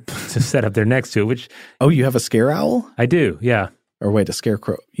to set up there next to it. Which you have a scare owl? I do, yeah. Or wait, a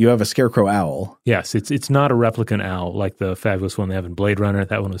scarecrow. You have a scarecrow owl. Yes, it's not a replicant owl like the fabulous one they have in Blade Runner.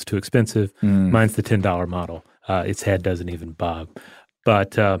 That one was too expensive. Mine's the $10 model. Its head doesn't even bob.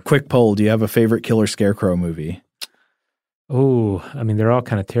 But quick poll, do you have a favorite killer scarecrow movie? Oh, I mean, they're all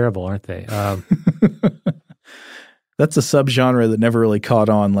kind of terrible, aren't they? That's a subgenre that never really caught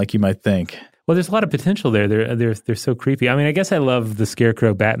on like you might think. Well, there's a lot of potential there. They're so creepy. I mean, I guess I love the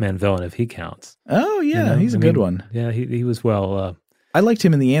Scarecrow Batman villain if he counts. Oh, yeah, he's a good one. Yeah, he was well. I liked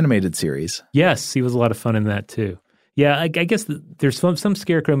him in the animated series. Yes, he was a lot of fun in that too. Yeah, I guess there's some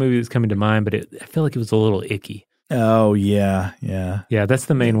Scarecrow movie that's coming to mind, but I feel like it was a little icky. Oh, yeah. Yeah, that's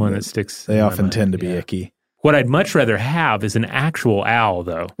the main one that sticks. They often tend to be icky. What I'd much rather have is an actual owl,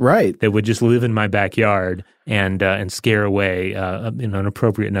 though. Right. That would just live in my backyard and scare away an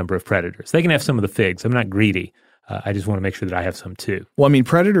appropriate number of predators. They can have some of the figs. I'm not greedy. I just want to make sure that I have some too. Well, I mean,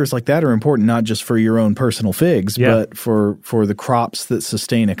 predators like that are important not just for your own personal figs, but for the crops that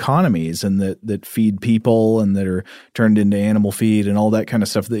sustain economies and that feed people and that are turned into animal feed and all that kind of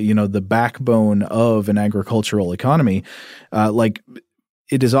stuff. That, the backbone of an agricultural economy.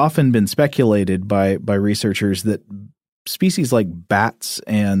 It has often been speculated by researchers that species like bats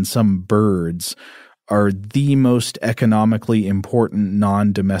and some birds are the most economically important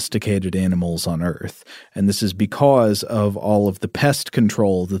non-domesticated animals on Earth. And this is because of all of the pest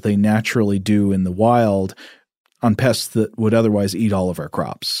control that they naturally do in the wild on pests that would otherwise eat all of our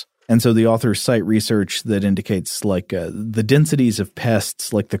crops. And so the authors cite research that indicates the densities of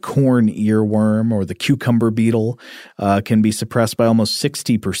pests like the corn earworm or the cucumber beetle can be suppressed by almost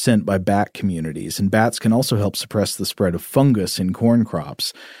 60% by bat communities. And bats can also help suppress the spread of fungus in corn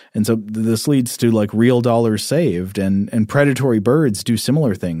crops. And so this leads to real dollars saved. And predatory birds do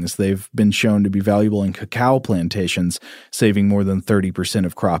similar things. They've been shown to be valuable in cacao plantations, saving more than 30%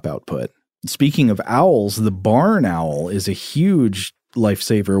 of crop output. Speaking of owls, the barn owl is a huge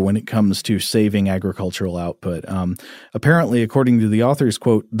lifesaver when it comes to saving agricultural output. Apparently, according to the authors,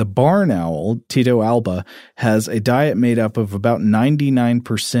 quote, the barn owl, Tito alba, has a diet made up of about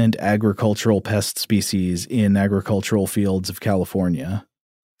 99% agricultural pest species in agricultural fields of California.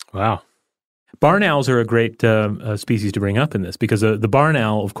 Wow. Barn owls are a great species to bring up in this because the barn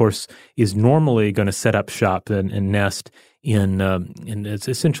owl, of course, is normally going to set up shop and nest in it's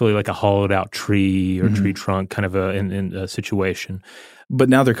essentially like a hollowed out tree or tree trunk kind of a situation. But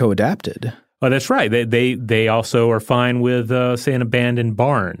now they're co-adapted. Oh, that's right. They also are fine with, say, an abandoned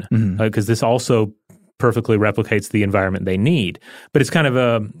barn because this also perfectly replicates the environment they need. But it's kind of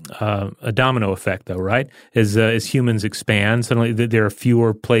a domino effect, though, right? As humans expand, suddenly there are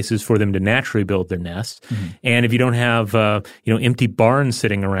fewer places for them to naturally build their nests. And if you don't have empty barns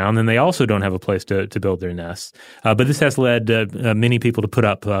sitting around, then they also don't have a place to build their nests. But this has led many people to put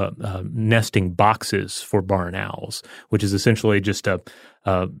up nesting boxes for barn owls, which is essentially just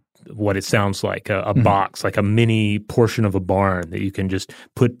what it sounds like, a box, like a mini portion of a barn that you can just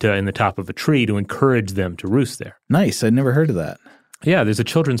put in the top of a tree to encourage them to roost there. Nice. I'd never heard of that. Yeah, there's a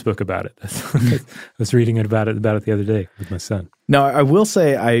children's book about it. I was reading about it the other day with my son. Now, I will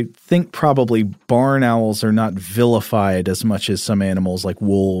say I think probably barn owls are not vilified as much as some animals like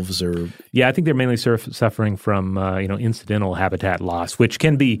wolves or… Yeah, I think they're mainly suffering from incidental habitat loss, which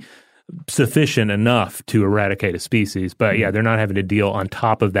can be sufficient enough to eradicate a species. But yeah, they're not having to deal on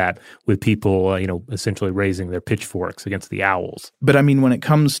top of that with people, essentially raising their pitchforks against the owls. But I mean, when it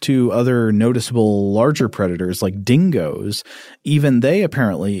comes to other noticeable larger predators like dingoes, even they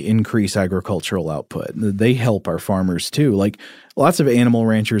apparently increase agricultural output. They help our farmers too. Like lots of animal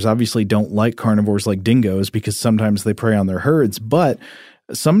ranchers obviously don't like carnivores like dingoes because sometimes they prey on their herds, but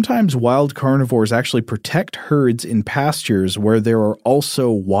sometimes wild carnivores actually protect herds in pastures where there are also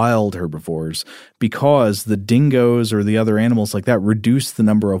wild herbivores because the dingoes or the other animals like that reduce the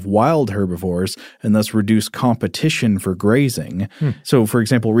number of wild herbivores and thus reduce competition for grazing. So, for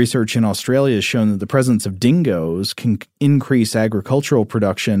example, research in Australia has shown that the presence of dingoes can increase agricultural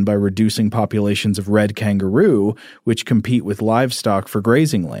production by reducing populations of red kangaroo, which compete with livestock for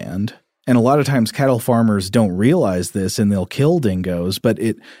grazing land. And a lot of times cattle farmers don't realize this and they'll kill dingoes, but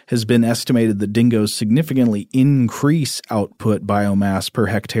it has been estimated that dingoes significantly increase output biomass per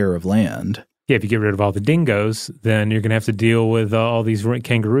hectare of land. Yeah, if you get rid of all the dingoes, then you're going to have to deal with all these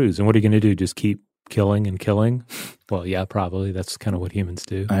kangaroos. And what are you going to do? Just keep killing and killing? Well, yeah, probably. That's kind of what humans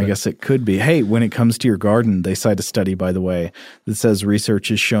do. I guess it could be. Hey, when it comes to your garden, they cite a study, by the way, that says research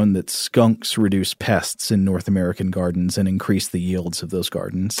has shown that skunks reduce pests in North American gardens and increase the yields of those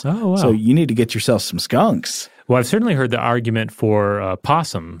gardens. Oh, wow. So you need to get yourself some skunks. Well, I've certainly heard the argument for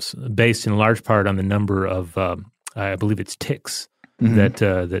possums based in large part on the number of, I believe it's ticks that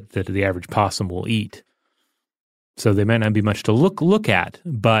the average possum will eat. So they might not be much to look at,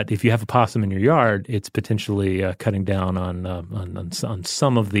 but if you have a possum in your yard, it's potentially cutting down on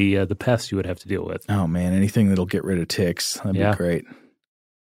some of the pests you would have to deal with. Oh man, anything that'll get rid of ticks, that'd be great.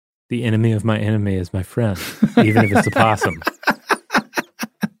 The enemy of my enemy is my friend, even if it's a possum.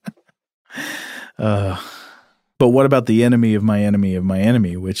 But what about the enemy of my enemy of my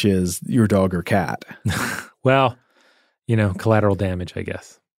enemy, which is your dog or cat? Well, collateral damage, I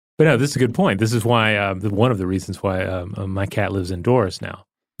guess. But no, this is a good point. This is why one of the reasons why my cat lives indoors now.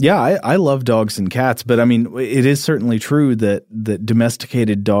 Yeah, I love dogs and cats, but I mean, it is certainly true that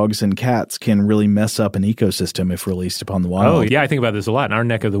domesticated dogs and cats can really mess up an ecosystem if released upon the wild. Oh, yeah, I think about this a lot. In our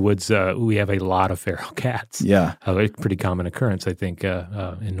neck of the woods, we have a lot of feral cats. Yeah. A pretty common occurrence, I think,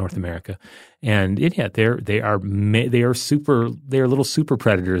 in North America. And yeah, they are little super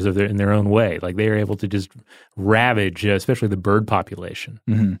predators in their own way. Like they are able to just ravage, especially the bird population.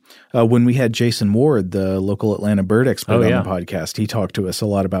 When we had Jason Ward, the local Atlanta bird expert on the podcast, he talked to us a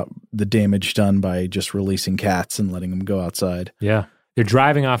lot about the damage done by just releasing cats and letting them go outside. Yeah, they're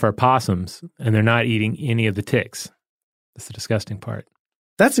driving off our possums and they're not eating any of the ticks. That's the disgusting part.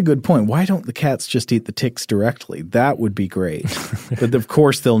 That's a good point. Why don't the cats just eat the ticks directly? That would be great. But of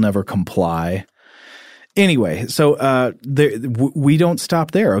course, they'll never comply. Anyway, so we don't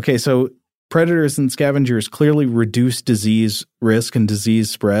stop there. Okay, so predators and scavengers clearly reduce disease risk and disease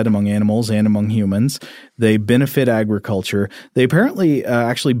spread among animals and among humans. They benefit agriculture. They apparently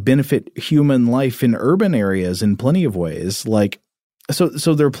actually benefit human life in urban areas in plenty of ways, like So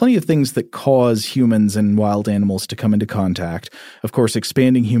there are plenty of things that cause humans and wild animals to come into contact. Of course,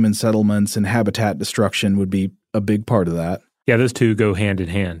 expanding human settlements and habitat destruction would be a big part of that. Yeah, those two go hand in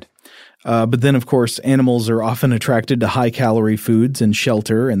hand. But then, of course, animals are often attracted to high-calorie foods and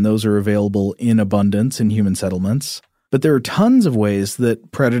shelter, and those are available in abundance in human settlements. But there are tons of ways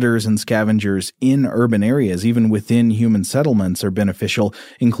that predators and scavengers in urban areas, even within human settlements, are beneficial,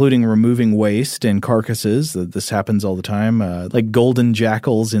 including removing waste and carcasses. This happens all the time. Like golden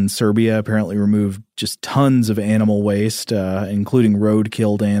jackals in Serbia apparently remove just tons of animal waste, including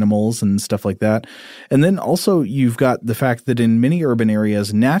road-killed animals and stuff like that. And then also you've got the fact that in many urban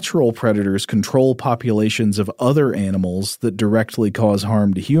areas, natural predators control populations of other animals that directly cause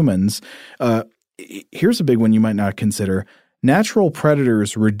harm to humans. here's a big one you might not consider. Natural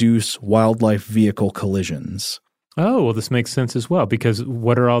predators reduce wildlife vehicle collisions. Oh, well, this makes sense as well, because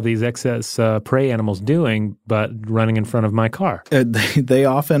what are all these excess prey animals doing but running in front of my car? They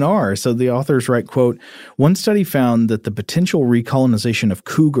often are. So the authors write, quote, one study found that the potential recolonization of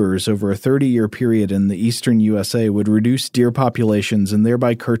cougars over a 30-year period in the eastern USA would reduce deer populations and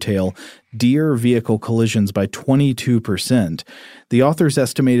thereby curtail deer vehicle collisions by 22%. The authors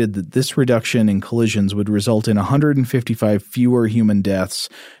estimated that this reduction in collisions would result in 155 fewer human deaths,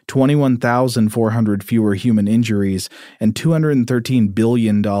 21,400 fewer human injuries, and $213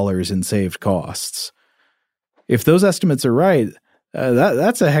 billion in saved costs. If those estimates are right,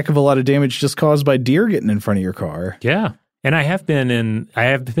 that's a heck of a lot of damage just caused by deer getting in front of your car. Yeah. And I have been in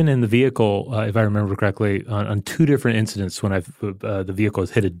the vehicle, if I remember correctly, on two different incidents when the vehicle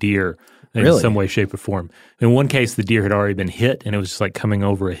has hit a deer in some way, shape, or form. In one case, the deer had already been hit, and it was just like coming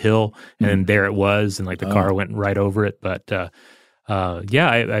over a hill, and then there it was, and like the car went right over it. But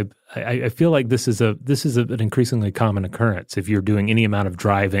I feel like this is an increasingly common occurrence if you're doing any amount of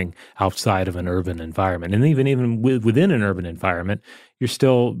driving outside of an urban environment, and even within an urban environment, you're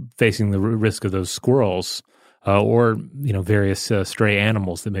still facing the risk of those squirrels. Or various stray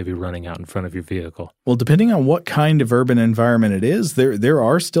animals that may be running out in front of your vehicle. Well, depending on what kind of urban environment it is, there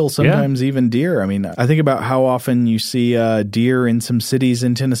are still sometimes even deer. I mean, I think about how often you see deer in some cities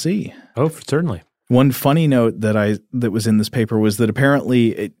in Tennessee. Oh, certainly. One funny note that was in this paper was that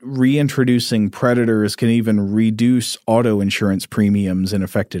apparently reintroducing predators can even reduce auto insurance premiums in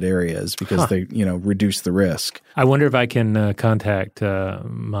affected areas because they reduce the risk. I wonder if I can contact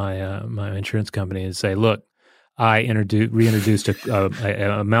my insurance company and say, look, I reintroduced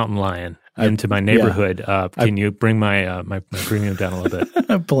a mountain lion into my neighborhood. Can you bring my premium down a little bit?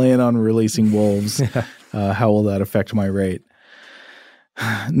 I plan on releasing wolves. How will that affect my rate?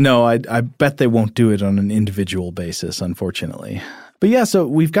 No, I bet they won't do it on an individual basis, unfortunately. But yeah, so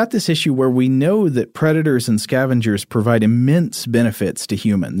we've got this issue where we know that predators and scavengers provide immense benefits to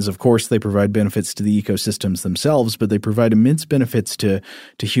humans. Of course, they provide benefits to the ecosystems themselves, but they provide immense benefits to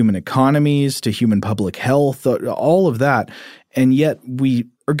human economies, to human public health, all of that. And yet we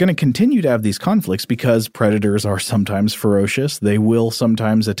are going to continue to have these conflicts because predators are sometimes ferocious. They will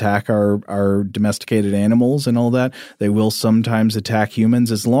sometimes attack our domesticated animals and all that. They will sometimes attack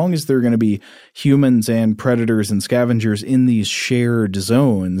humans. As long as there are going to be humans and predators and scavengers in these shared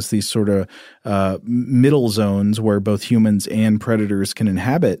zones, these sort of middle zones where both humans and predators can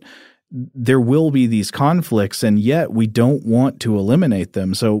inhabit, there will be these conflicts, and yet we don't want to eliminate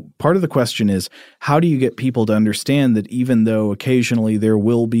them. So part of the question is, how do you get people to understand that even though occasionally there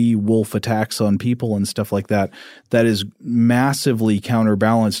will be wolf attacks on people and stuff like that, that is massively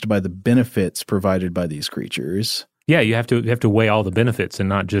counterbalanced by the benefits provided by these creatures? Yeah, you have to weigh all the benefits and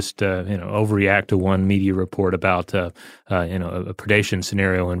not just overreact to one media report about a predation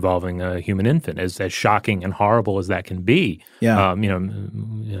scenario involving a human infant. As shocking and horrible as that can be,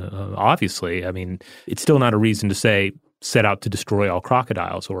 obviously, I mean, it's still not a reason to say set out to destroy all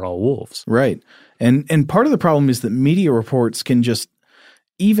crocodiles or all wolves. Right, and part of the problem is that media reports can just,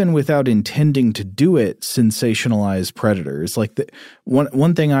 even without intending to do it, sensationalize predators. Like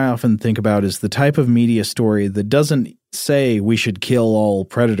one thing I often think about is the type of media story that doesn't say we should kill all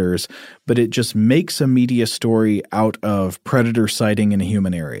predators, but it just makes a media story out of predator sighting in a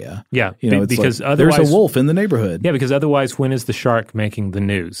human area. Yeah, because like, otherwise there's a wolf in the neighborhood. Yeah, because otherwise when is the shark making the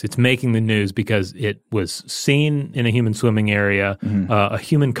news? It's making the news because it was seen in a human swimming area, a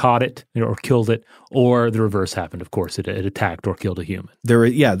human caught it or killed it, or the reverse happened, of course. It attacked or killed a human. There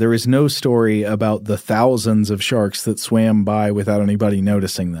is no story about the thousands of sharks that swam by without anybody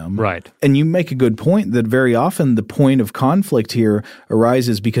noticing them. Right. And you make a good point that very often the point of conflict here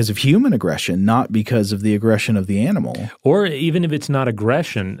arises because of human aggression, not because of the aggression of the animal. Or even if it's not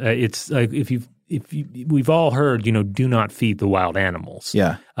aggression, it's like we've all heard, do not feed the wild animals.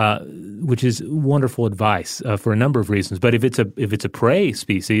 Yeah. Which is wonderful advice for a number of reasons. But if it's a prey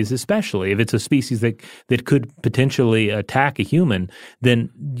species, especially if it's a species that could potentially attack a human, then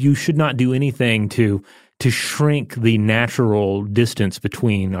you should not do anything to shrink the natural distance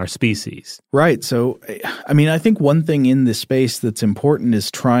between our species. Right. So, I mean, I think one thing in this space that's important is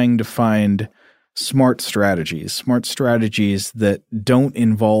trying to find smart strategies that don't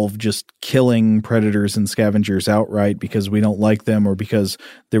involve just killing predators and scavengers outright because we don't like them or because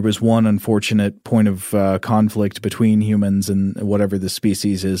there was one unfortunate point of conflict between humans and whatever the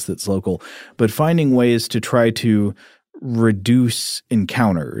species is that's local, but finding ways to try to reduce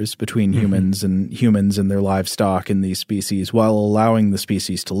encounters between humans and their livestock and these species while allowing the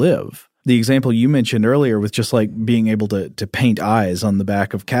species to live. The example you mentioned earlier with just like being able to paint eyes on the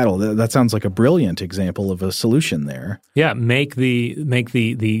back of cattle, that sounds like a brilliant example of a solution there. Yeah, make the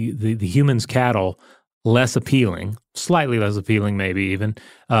human's cattle less appealing, slightly less appealing maybe even.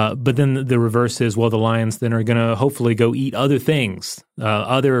 But then the reverse is, well, the lions then are going to hopefully go eat other things,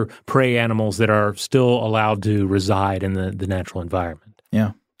 other prey animals that are still allowed to reside in the natural environment.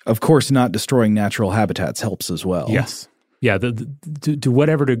 Yeah. Of course, not destroying natural habitats helps as well. Yes. Yeah, the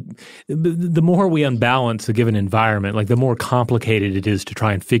more we unbalance a given environment, like the more complicated it is to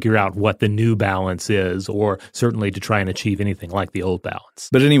try and figure out what the new balance is, or certainly to try and achieve anything like the old balance.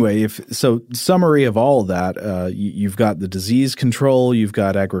 But anyway, summary of all of that, you've got the disease control, you've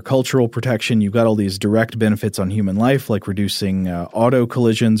got agricultural protection, you've got all these direct benefits on human life, like reducing auto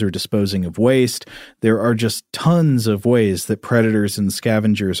collisions or disposing of waste. There are just tons of ways that predators and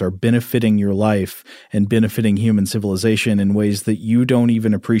scavengers are benefiting your life and benefiting human civilization in ways that you don't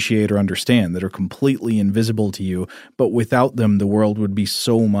even appreciate or understand, that are completely invisible to you, but without them, the world would be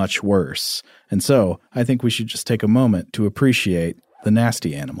so much worse. And so I think we should just take a moment to appreciate the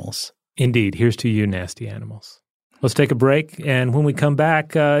nasty animals. Indeed. Here's to you, nasty animals. Let's take a break, and when we come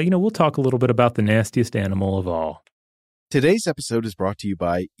back, we'll talk a little bit about the nastiest animal of all. Today's episode is brought to you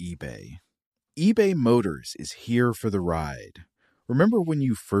by eBay. eBay Motors is here for the ride. Remember when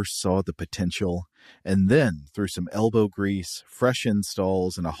you first saw the potential? And then, through some elbow grease, fresh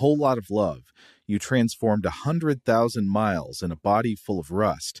installs, and a whole lot of love, you transformed 100,000 miles and a body full of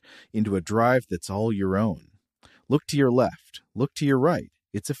rust into a drive that's all your own. Look to your left. Look to your right.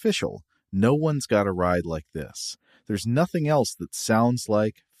 It's official. No one's got a ride like this. There's nothing else that sounds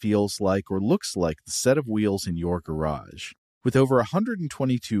like, feels like, or looks like the set of wheels in your garage. With over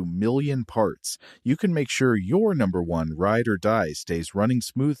 122 million parts, you can make sure your number one ride or die stays running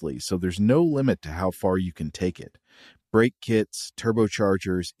smoothly, so there's no limit to how far you can take it. Brake kits,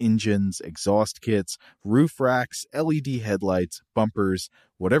 turbochargers, engines, exhaust kits, roof racks, LED headlights, bumpers,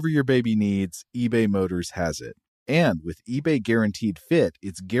 whatever your baby needs, eBay Motors has it. And with eBay Guaranteed Fit,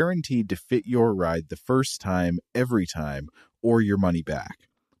 it's guaranteed to fit your ride the first time, every time, or your money back.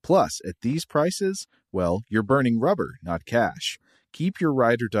 Plus, at these prices, well, you're burning rubber, not cash. Keep your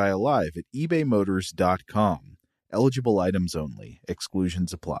ride or die alive at ebaymotors.com. Eligible items only.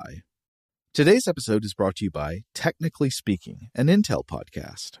 Exclusions apply. Today's episode is brought to you by Technically Speaking, an Intel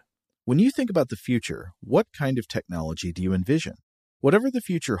podcast. When you think about the future, what kind of technology do you envision? Whatever the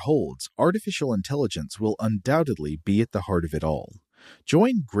future holds, artificial intelligence will undoubtedly be at the heart of it all.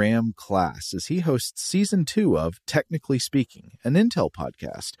 Join Graham Class as he hosts Season 2 of Technically Speaking, an Intel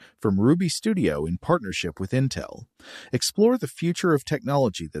podcast from Ruby Studio in partnership with Intel. Explore the future of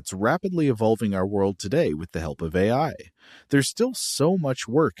technology that's rapidly evolving our world today with the help of AI. There's still so much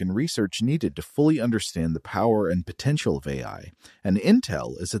work and research needed to fully understand the power and potential of AI, and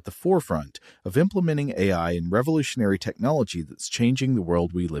Intel is at the forefront of implementing AI in revolutionary technology that's changing the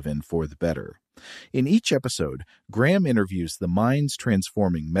world we live in for the better. In each episode, Graham interviews the minds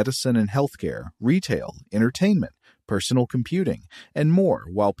transforming medicine and healthcare, retail, entertainment, personal computing, and more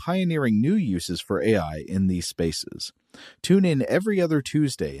while pioneering new uses for AI in these spaces. Tune in every other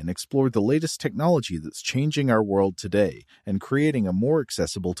Tuesday and explore the latest technology that's changing our world today and creating a more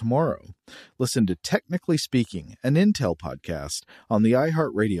accessible tomorrow. Listen to Technically Speaking, an Intel podcast on the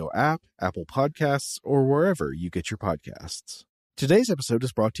iHeartRadio app, Apple Podcasts, or wherever you get your podcasts. Today's episode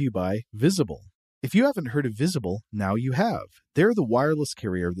is brought to you by Visible. If you haven't heard of Visible, now you have. They're the wireless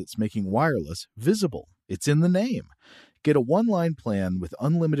carrier that's making wireless visible. It's in the name. Get a one-line plan with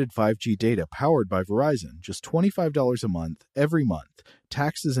unlimited 5G data powered by Verizon, just $25 a month, every month,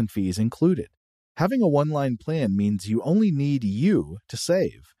 taxes and fees included. Having a one-line plan means you only need you to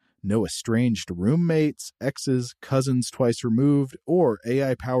save. No estranged roommates, exes, cousins twice removed, or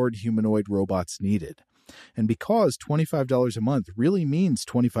AI-powered humanoid robots needed. And because $25 a month really means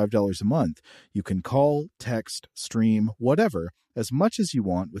 $25 a month, you can call, text, stream, whatever, as much as you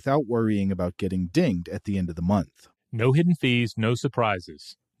want without worrying about getting dinged at the end of the month. No hidden fees, no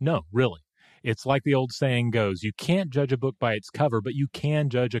surprises. No, really. It's like the old saying goes, you can't judge a book by its cover, but you can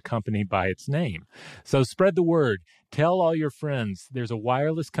judge a company by its name. So spread the word. Tell all your friends there's a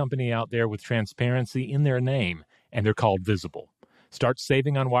wireless company out there with transparency in their name, and they're called Visible. Start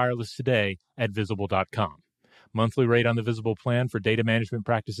saving on wireless today at Visible.com. Monthly rate on the Visible plan for data management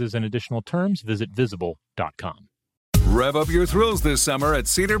practices and additional terms, visit Visible.com. Rev up your thrills this summer at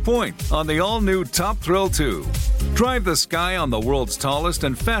Cedar Point on the all-new Top Thrill 2. Drive the sky on the world's tallest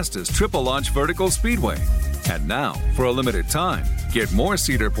and fastest triple-launch vertical speedway. And now, for a limited time, get more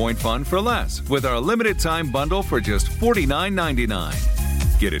Cedar Point fun for less with our limited-time bundle for just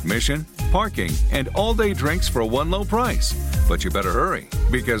 $49.99. Get admission, parking, and all-day drinks for one low price. But you better hurry,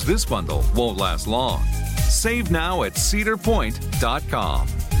 because this bundle won't last long. Save now at cedarpoint.com.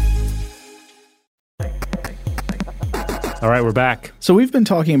 All right, we're back. So we've been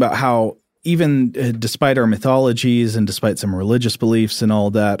talking about how even despite our mythologies and despite some religious beliefs and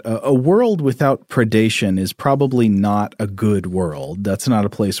all that, a world without predation is probably not a good world. That's not a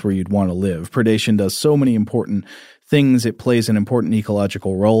place where you'd want to live. Predation does so many important things. It plays an important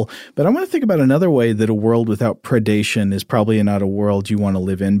ecological role. But I want to think about another way that a world without predation is probably not a world you want to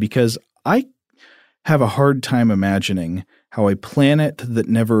live in, because I have a hard time imagining how a planet that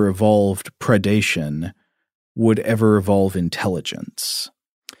never evolved predation would ever evolve intelligence.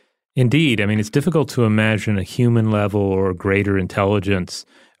 Indeed. I mean, it's difficult to imagine a human level or greater intelligence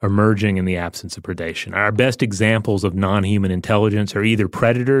emerging in the absence of predation. Our best examples of non-human intelligence are either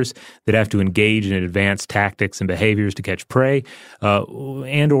predators that have to engage in advanced tactics and behaviors to catch prey,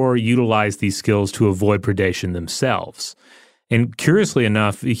 and or utilize these skills to avoid predation themselves. And curiously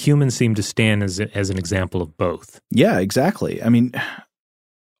enough, humans seem to stand as an example of both. Yeah, exactly. I mean,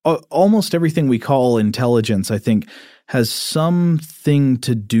 almost everything we call intelligence, I think, has something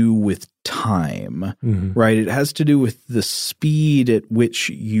to do with time, right? It has to do with the speed at which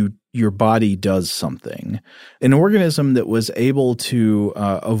your body does something. An organism that was able to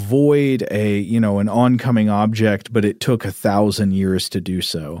avoid an oncoming object, but it took 1,000 years to do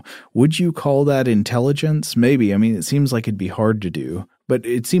so. Would you call that intelligence? Maybe. I mean, it seems like it'd be hard to do. But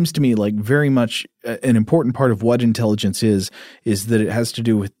it seems to me like very much an important part of what intelligence is that it has to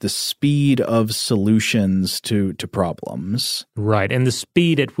do with the speed of solutions to problems. Right, and the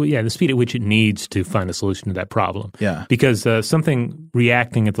speed at which it needs to find a solution to that problem. Yeah, because something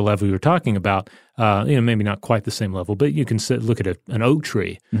reacting at the level you were talking about, maybe not quite the same level, but you can look at an oak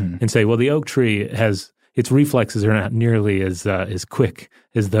tree and say, well, the oak tree has its reflexes are not nearly as quick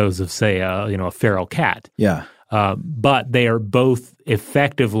as those of, say, a feral cat. Yeah. But they are both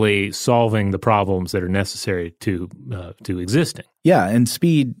effectively solving the problems that are necessary to existing. Yeah, and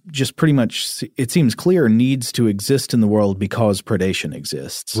speed just pretty much, it seems clear, needs to exist in the world because predation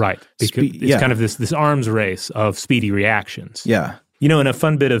exists. Right. It's kind of this arms race of speedy reactions. Yeah. You know, in a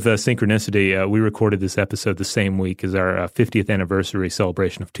fun bit of synchronicity, we recorded this episode the same week as our 50th anniversary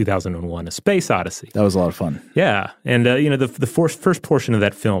celebration of 2001, A Space Odyssey. That was a lot of fun. Yeah. And, the first portion of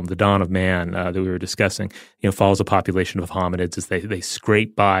that film, The Dawn of Man, that we were discussing, follows a population of hominids as they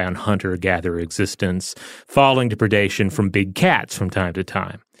scrape by on hunter-gatherer existence, falling to predation from big cats from time to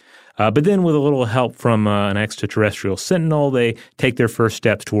time. But then with a little help from an extraterrestrial sentinel, they take their first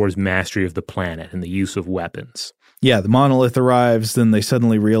steps towards mastery of the planet and the use of weapons. Yeah, the monolith arrives, then they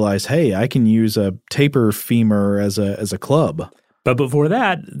suddenly realize, hey, I can use a tapir femur as a club. But before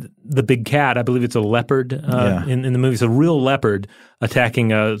that, the big cat, I believe it's a leopard in the movie, it's a real leopard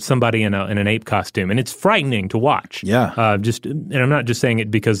attacking somebody in an ape costume. And it's frightening to watch. Yeah. And I'm not just saying it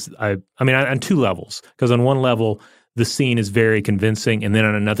because on two levels. Because on one level, the scene is very convincing. And then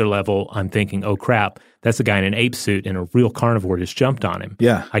on another level, I'm thinking, oh, crap, that's a guy in an ape suit and a real carnivore just jumped on him.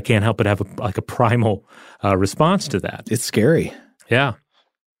 Yeah. I can't help but have a primal response to that. It's scary. Yeah.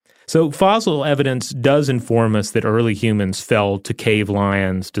 So fossil evidence does inform us that early humans fell to cave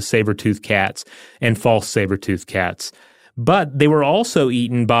lions, to saber-toothed cats, and false saber-toothed cats. But they were also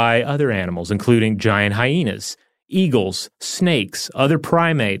eaten by other animals, including giant hyenas, eagles, snakes, other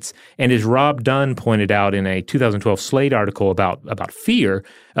primates, and as Rob Dunn pointed out in a 2012 Slate article about fear,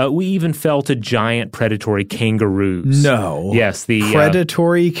 we even fell to giant predatory kangaroos. No. Yes, the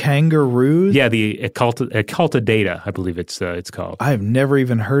predatory kangaroos? Yeah, the Eccultidata, I believe it's called. I have never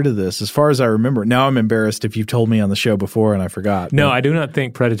even heard of this. As far as I remember, now I'm embarrassed if you've told me on the show before and I forgot. No, I do not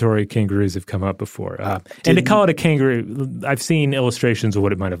think predatory kangaroos have come up before. And to call it a kangaroo, I've seen illustrations of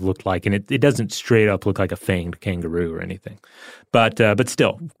what it might have looked like, and it doesn't straight up look like a fanged kangaroo or anything, but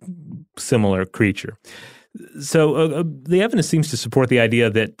still, similar creature. So the evidence seems to support the idea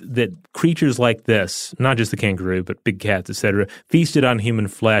that creatures like this, not just the kangaroo, but big cats, etc., feasted on human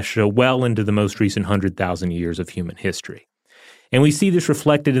flesh well into the most recent 100,000 years of human history. And we see this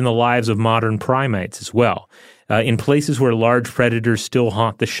reflected in the lives of modern primates as well. In places where large predators still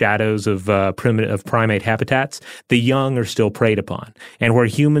haunt the shadows of primate habitats, the young are still preyed upon. And where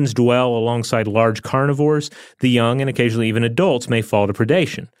humans dwell alongside large carnivores, the young and occasionally even adults may fall to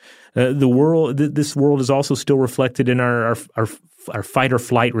predation. This world is also still reflected in our fight or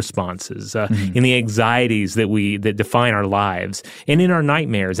flight responses, in the anxieties that define our lives, and in our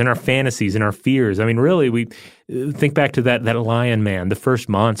nightmares, in our fantasies, in our fears. I mean, really, we think back to that lion man, the first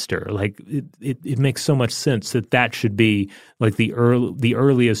monster. Like it makes so much sense that should be like the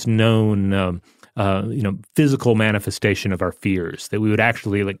earliest known physical manifestation of our fears, that we would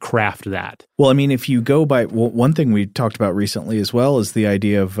actually like craft that. Well, I mean, if you go by one thing we talked about recently as well is the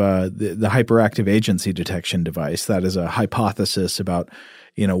idea of the hyperactive agency detection device. That is a hypothesis about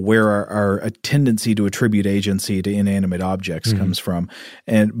where our tendency to attribute agency to inanimate objects comes from.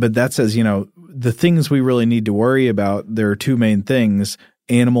 But that says, the things we really need to worry about, there are two main things: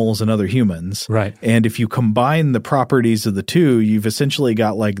 animals and other humans. Right. And if you combine the properties of the two, you've essentially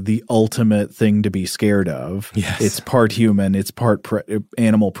got like the ultimate thing to be scared of. Yes. It's part human, it's part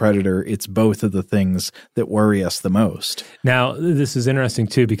animal predator. It's both of the things that worry us the most. Now, this is interesting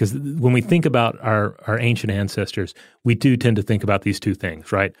too, because when we think about our ancient ancestors, we do tend to think about these two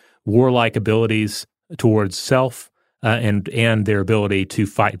things, right? Warlike abilities towards self and their ability to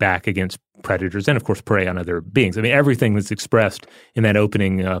fight back against predators and, of course, prey on other beings. I mean, everything that's expressed in that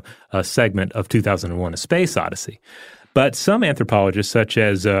opening segment of 2001: A Space Odyssey. But some anthropologists, such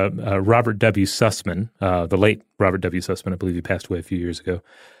as Robert W. Sussman, the late Robert W. Sussman, I believe he passed away a few years ago,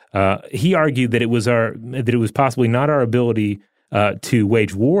 he argued that it was possibly not our ability to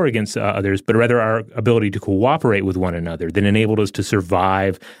wage war against others, but rather our ability to cooperate with one another that enabled us to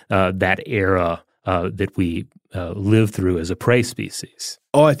survive that era that we live through as a prey species.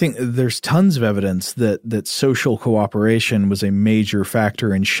 Oh, I think there's tons of evidence that social cooperation was a major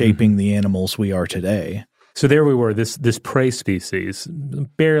factor in shaping the animals we are today. So there we were, this prey species,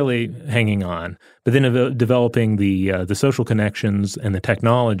 barely hanging on, but then developing the social connections and the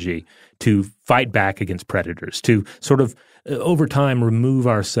technology to fight back against predators, to sort of over time remove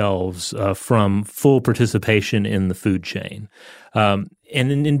ourselves from full participation in the food chain. And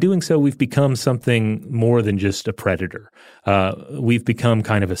in doing so, we've become something more than just a predator. We've become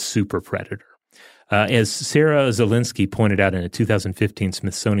kind of a super predator. As Sarah Zielinski pointed out in a 2015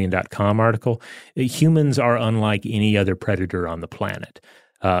 Smithsonian.com article, humans are unlike any other predator on the planet.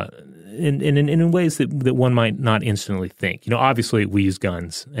 In ways that one might not instantly think. Obviously we use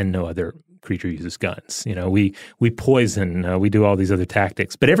guns and no other creature uses guns. We poison, we do all these other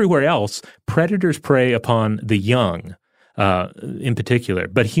tactics. But everywhere else, predators prey upon the young in particular.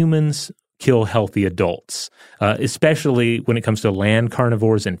 But humans kill healthy adults, especially when it comes to land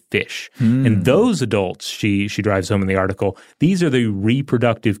carnivores and fish. And those adults, she drives home in the article, these are the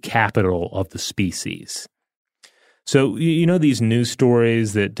reproductive capital of the species. So, these news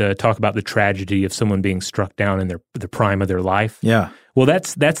stories that talk about the tragedy of someone being struck down in the prime of their life? Yeah. Well,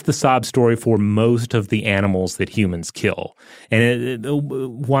 that's the sob story for most of the animals that humans kill. And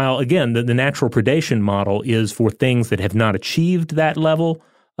while, again, the natural predation model is for things that have not achieved that level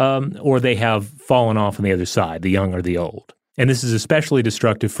or they have fallen off on the other side, the young or the old. And this is especially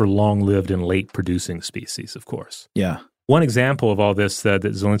destructive for long-lived and late-producing species, of course. Yeah. One example of all this that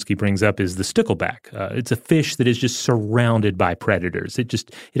Zielinski brings up is the stickleback. It's a fish that is just surrounded by predators.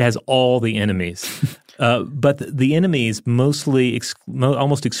 It has all the enemies. But the enemies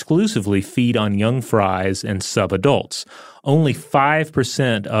almost exclusively feed on young fries and subadults. Only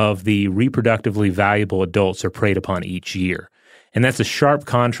 5% of the reproductively valuable adults are preyed upon each year. And that's a sharp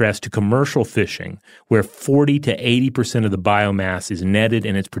contrast to commercial fishing, where 40 to 80% of the biomass is netted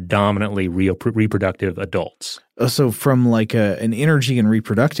and it's predominantly reproductive adults. So from like an energy and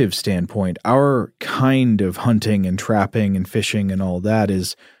reproductive standpoint, our kind of hunting and trapping and fishing and all that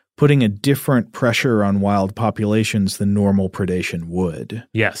is putting a different pressure on wild populations than normal predation would.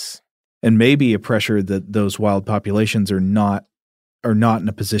 Yes. And maybe a pressure that those wild populations are not in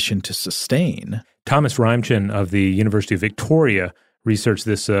a position to sustain. Thomas Reimchen of the University of Victoria researched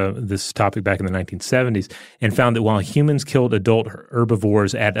this topic back in the 1970s and found that while humans killed adult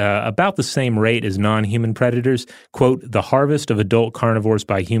herbivores at about the same rate as non-human predators, quote, the harvest of adult carnivores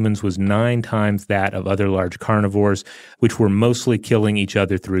by humans was 9 times that of other large carnivores, which were mostly killing each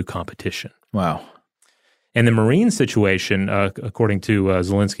other through competition. Wow. And the marine situation, according to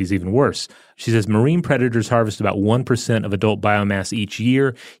Zielinski, is even worse. She says marine predators harvest about 1% of adult biomass each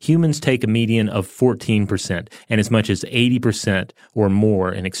year. Humans take a median of 14% and as much as 80% or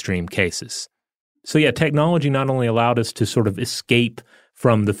more in extreme cases. So yeah, technology not only allowed us to sort of escape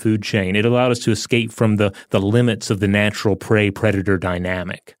from the food chain, it allowed us to escape from the limits of the natural prey-predator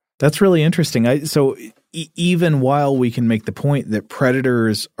dynamic. That's really interesting. So even while we can make the point that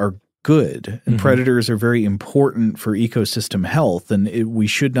predators are good and predators are very important for ecosystem health and we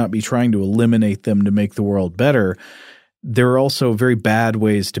should not be trying to eliminate them to make the world better, there are also very bad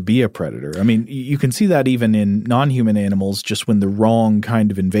ways to be a predator. I mean, you can see that even in non-human animals just when the wrong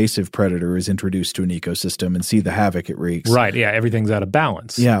kind of invasive predator is introduced to an ecosystem and see the havoc it wreaks. Right, yeah, everything's out of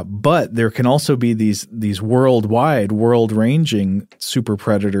balance. Yeah, but there can also be these worldwide, world-ranging super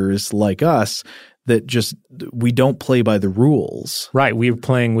predators like us that just we don't play by the rules. Right. We're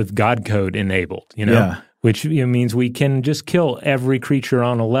playing with God code enabled, which means we can just kill every creature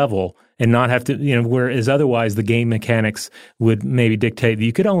on a level and not have to, whereas otherwise the game mechanics would maybe dictate that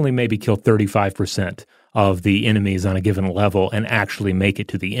you could only maybe kill 35% of the enemies on a given level and actually make it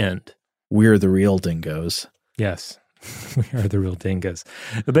to the end. We're the real dingoes. Yes. We are the real dingoes.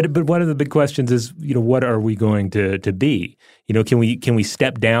 But one of the big questions is, what are we going to be? Can we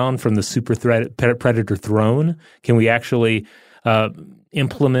step down from the super predator throne? Can we actually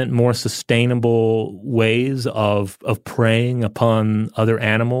implement more sustainable ways of preying upon other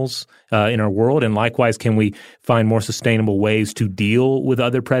animals in our world? And likewise, can we find more sustainable ways to deal with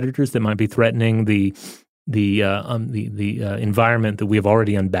other predators that might be threatening the environment that we have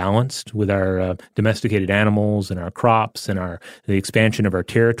already unbalanced with our domesticated animals and our crops and the expansion of our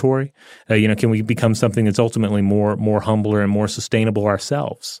territory? Can we become something that's ultimately more humbler and more sustainable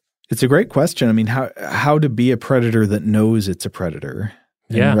ourselves? It's a great question. I mean, how to be a predator that knows it's a predator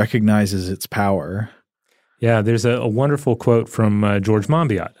and recognizes its power. Yeah, there's a wonderful quote from George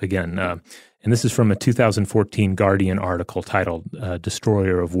Monbiot again, and this is from a 2014 Guardian article titled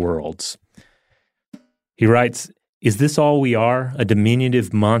 "Destroyer of Worlds." He writes, "Is this all we are, a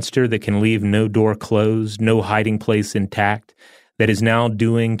diminutive monster that can leave no door closed, no hiding place intact, that is now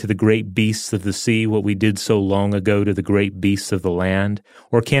doing to the great beasts of the sea what we did so long ago to the great beasts of the land?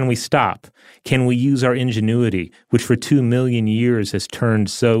 Or can we stop? Can we use our ingenuity, which for 2 million years has turned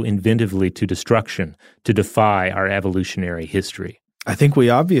so inventively to destruction, to defy our evolutionary history?" I think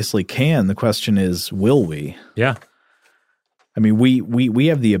we obviously can. The question is, will we? Yeah. I mean, we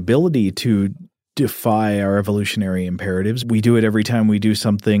have the ability to defy our evolutionary imperatives. We do it every time we do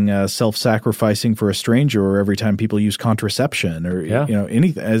something self-sacrificing for a stranger, or every time people use contraception, or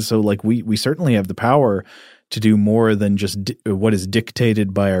anything. So, we certainly have the power to do more than just what is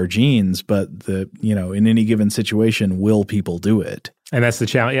dictated by our genes. But in any given situation, will people do it? And that's the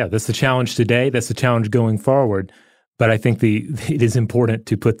challenge. Yeah, that's the challenge today. That's the challenge going forward. But I think it is important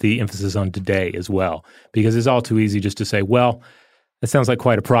to put the emphasis on today as well, because it's all too easy just to say, well, that sounds like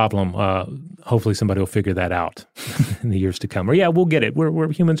quite a problem. Hopefully somebody will figure that out in the years to come. Or we'll get it.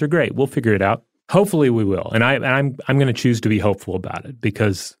 We're humans are great. We'll figure it out. Hopefully we will. And I'm going to choose to be hopeful about it,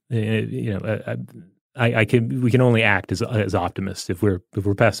 because we can only act as optimists. If we're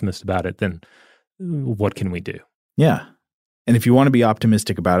pessimists about it, then what can we do? Yeah. And if you want to be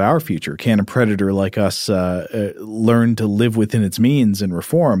optimistic about our future, can a predator like us learn to live within its means and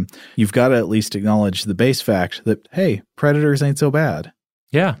reform? You've got to at least acknowledge the base fact that, hey, predators ain't so bad.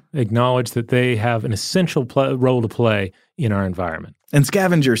 Yeah, acknowledge that they have an essential role to play in our environment. And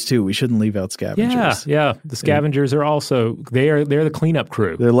scavengers, too. We shouldn't leave out scavengers. Yeah. The scavengers are also, they're the cleanup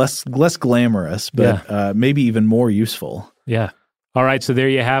crew. They're less glamorous, but maybe even more useful. Yeah. All right, so there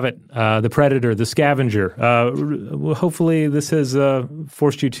you have it. The predator, the scavenger. Hopefully this has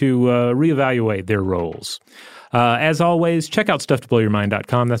forced you to reevaluate their roles. As always, check out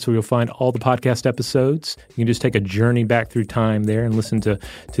StuffToBlowYourMind.com. That's where you'll find all the podcast episodes. You can just take a journey back through time there and listen to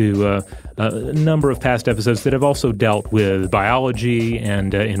a number of past episodes that have also dealt with biology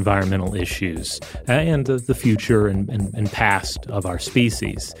and environmental issues and the future and past of our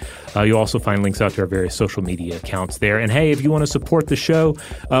species. You'll also find links out to our various social media accounts there. And hey, if you want to support the show,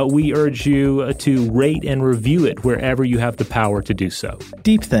 we urge you to rate and review it wherever you have the power to do so.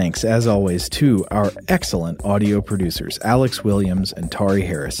 Deep thanks, as always, to our excellent audio producers, Alex Williams and Tari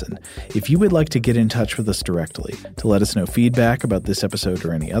Harrison. If you would like to get in touch with us directly, to let us know feedback about this episode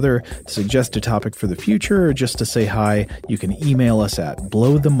or any other, to suggest a topic for the future, or just to say hi, you can email us at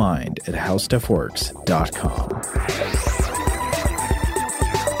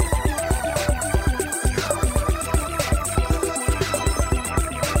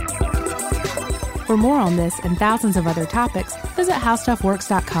For more on this and thousands of other topics, visit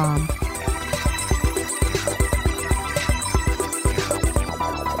howstuffworks.com.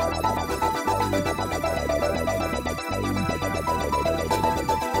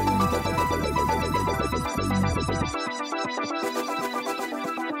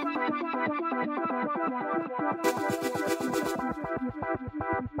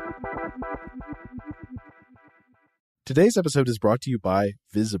 Today's episode is brought to you by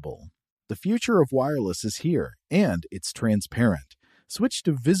Visible. The future of wireless is here, and it's transparent. Switch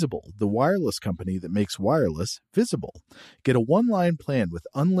to Visible, the wireless company that makes wireless visible. Get a one-line plan with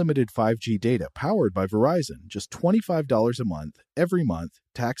unlimited 5G data powered by Verizon, just $25 a month, every month,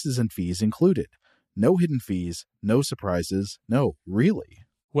 taxes and fees included. No hidden fees, no surprises, no, really.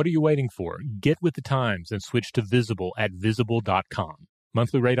 What are you waiting for? Get with the times and switch to Visible at Visible.com.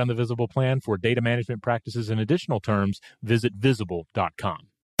 Monthly rate on the Visible plan. For data management practices and additional terms, visit Visible.com.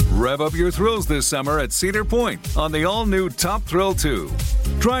 Rev up your thrills this summer at Cedar Point on the all-new Top Thrill 2.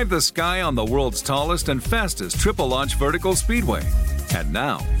 Drive the sky on the world's tallest and fastest triple-launch vertical speedway. And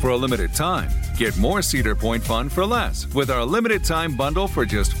now, for a limited time, get more Cedar Point fun for less with our limited-time bundle for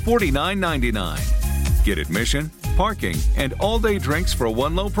just $49.99. Get admission, parking, and all-day drinks for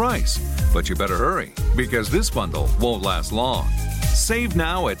one low price. But you better hurry, because this bundle won't last long. Save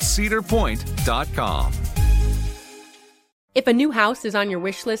now at cedarpoint.com. If a new house is on your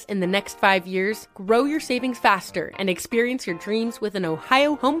wish list in the next 5 years, grow your savings faster and experience your dreams with an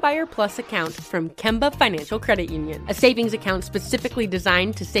Ohio Homebuyer Plus account from Kemba Financial Credit Union. A savings account specifically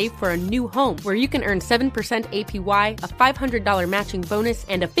designed to save for a new home, where you can earn 7% APY, a $500 matching bonus,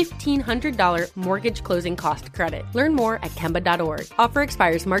 and a $1,500 mortgage closing cost credit. Learn more at Kemba.org. Offer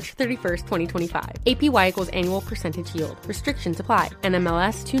expires March 31st, 2025. APY equals annual percentage yield. Restrictions apply.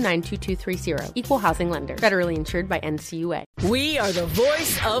 NMLS 292230. Equal housing lender. Federally insured by NCUA. We are the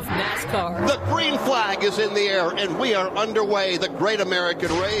voice of NASCAR. The green flag is in the air, and we are underway. The Great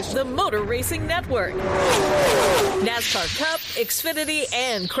American Race. The Motor Racing Network. NASCAR Cup, Xfinity,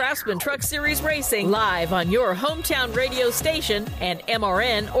 and Craftsman Truck Series Racing live on your hometown radio station and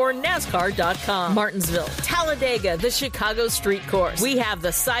MRN or NASCAR.com. Martinsville, Talladega, the Chicago Street Course. We have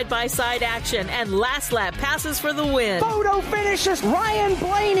the side-by-side action and last lap passes for the win. Photo finishes. Ryan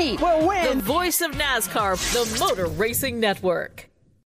Blaney will win. The voice of NASCAR, the Motor Racing Network.